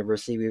Queen's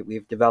University,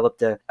 we've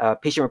developed a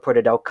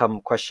patient-reported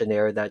outcome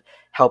questionnaire that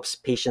helps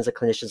patients and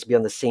clinicians be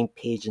on the same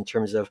page in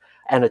terms of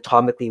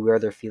anatomically where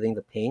they're feeling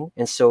the pain.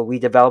 And so we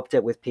developed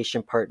it with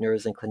patient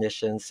partners and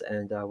clinicians,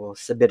 and we'll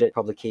submit it to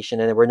publication.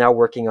 And we're now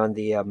working on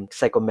the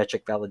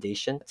psychometric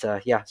validation. So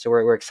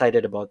we're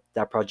excited about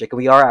that project.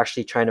 We are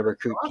actually trying to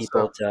recruit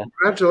people to.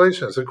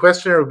 Congratulations. A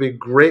questionnaire would be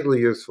greatly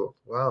useful.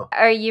 Wow.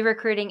 Are you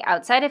recruiting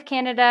outside of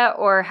Canada,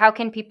 or how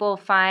can people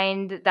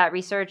find that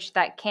research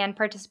that can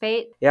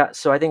participate? Yeah,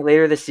 so I think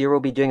later this year we'll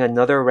be doing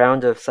another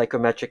round of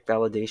psychometric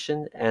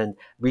validation and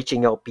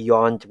reaching out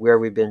beyond where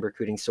we've been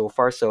recruiting so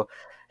far. So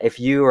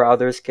if you or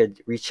others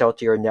could reach out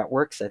to your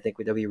networks, I think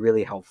that'd be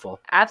really helpful.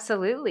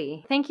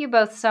 Absolutely. Thank you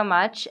both so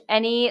much.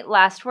 Any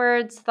last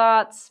words,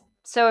 thoughts?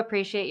 So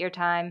appreciate your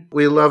time.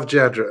 We love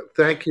Jandra.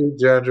 Thank you,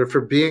 Jandra,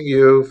 for being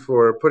you,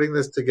 for putting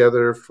this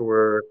together,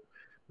 for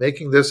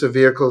making this a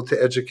vehicle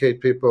to educate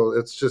people.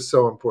 It's just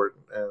so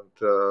important.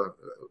 And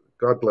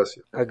God bless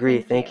you.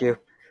 Agree. Thank you.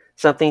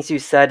 Some things you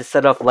said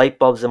set off light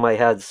bulbs in my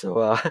head,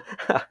 so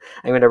I'm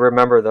going to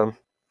remember them.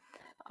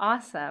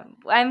 Awesome.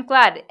 I'm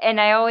glad. And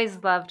I always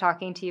love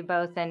talking to you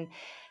both. And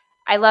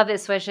I love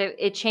this switch.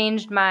 It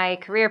changed my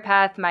career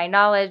path, my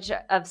knowledge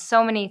of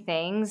so many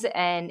things.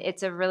 And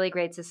it's a really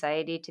great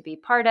society to be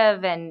part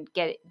of and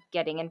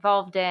getting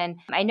involved in.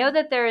 I know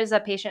that there is a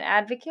patient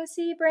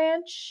advocacy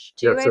branch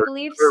too, Yes, I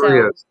believe. there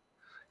really is.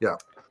 Yeah.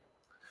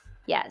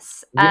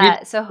 Yes. You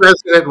need So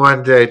president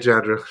one day,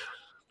 Jandra.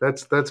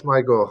 That's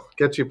my goal.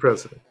 Get you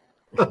president.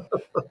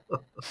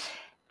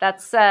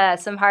 that's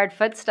some hard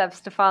footsteps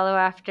to follow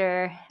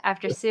after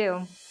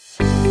Sue.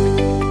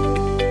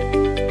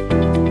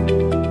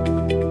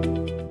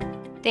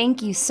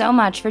 Thank you so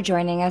much for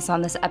joining us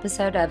on this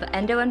episode of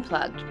Endo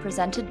Unplugged,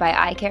 presented by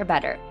I Care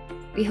Better.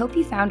 We hope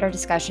you found our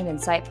discussion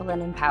insightful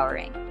and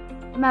empowering.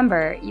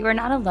 Remember, you are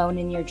not alone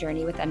in your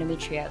journey with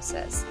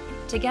endometriosis.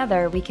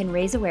 Together, we can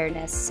raise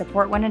awareness,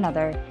 support one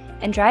another,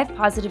 and drive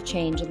positive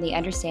change in the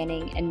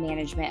understanding and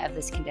management of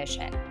this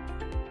condition.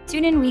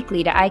 Tune in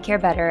weekly to I Care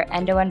Better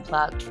Endo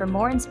Unplugged for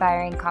more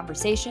inspiring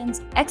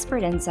conversations,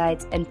 expert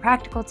insights, and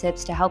practical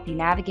tips to help you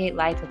navigate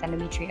life with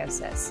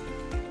endometriosis.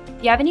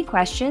 If you have any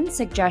questions,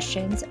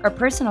 suggestions, or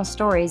personal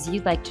stories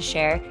you'd like to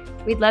share,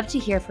 we'd love to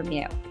hear from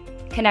you.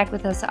 Connect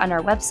with us on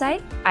our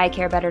website,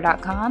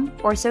 icarebetter.com,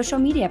 or social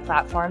media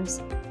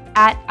platforms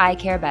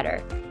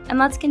 @icarebetter, and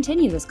let's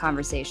continue this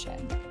conversation.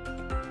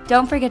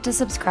 Don't forget to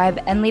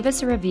subscribe and leave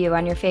us a review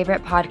on your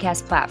favorite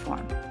podcast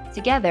platform.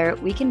 Together,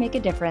 we can make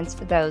a difference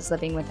for those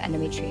living with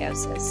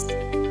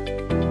endometriosis.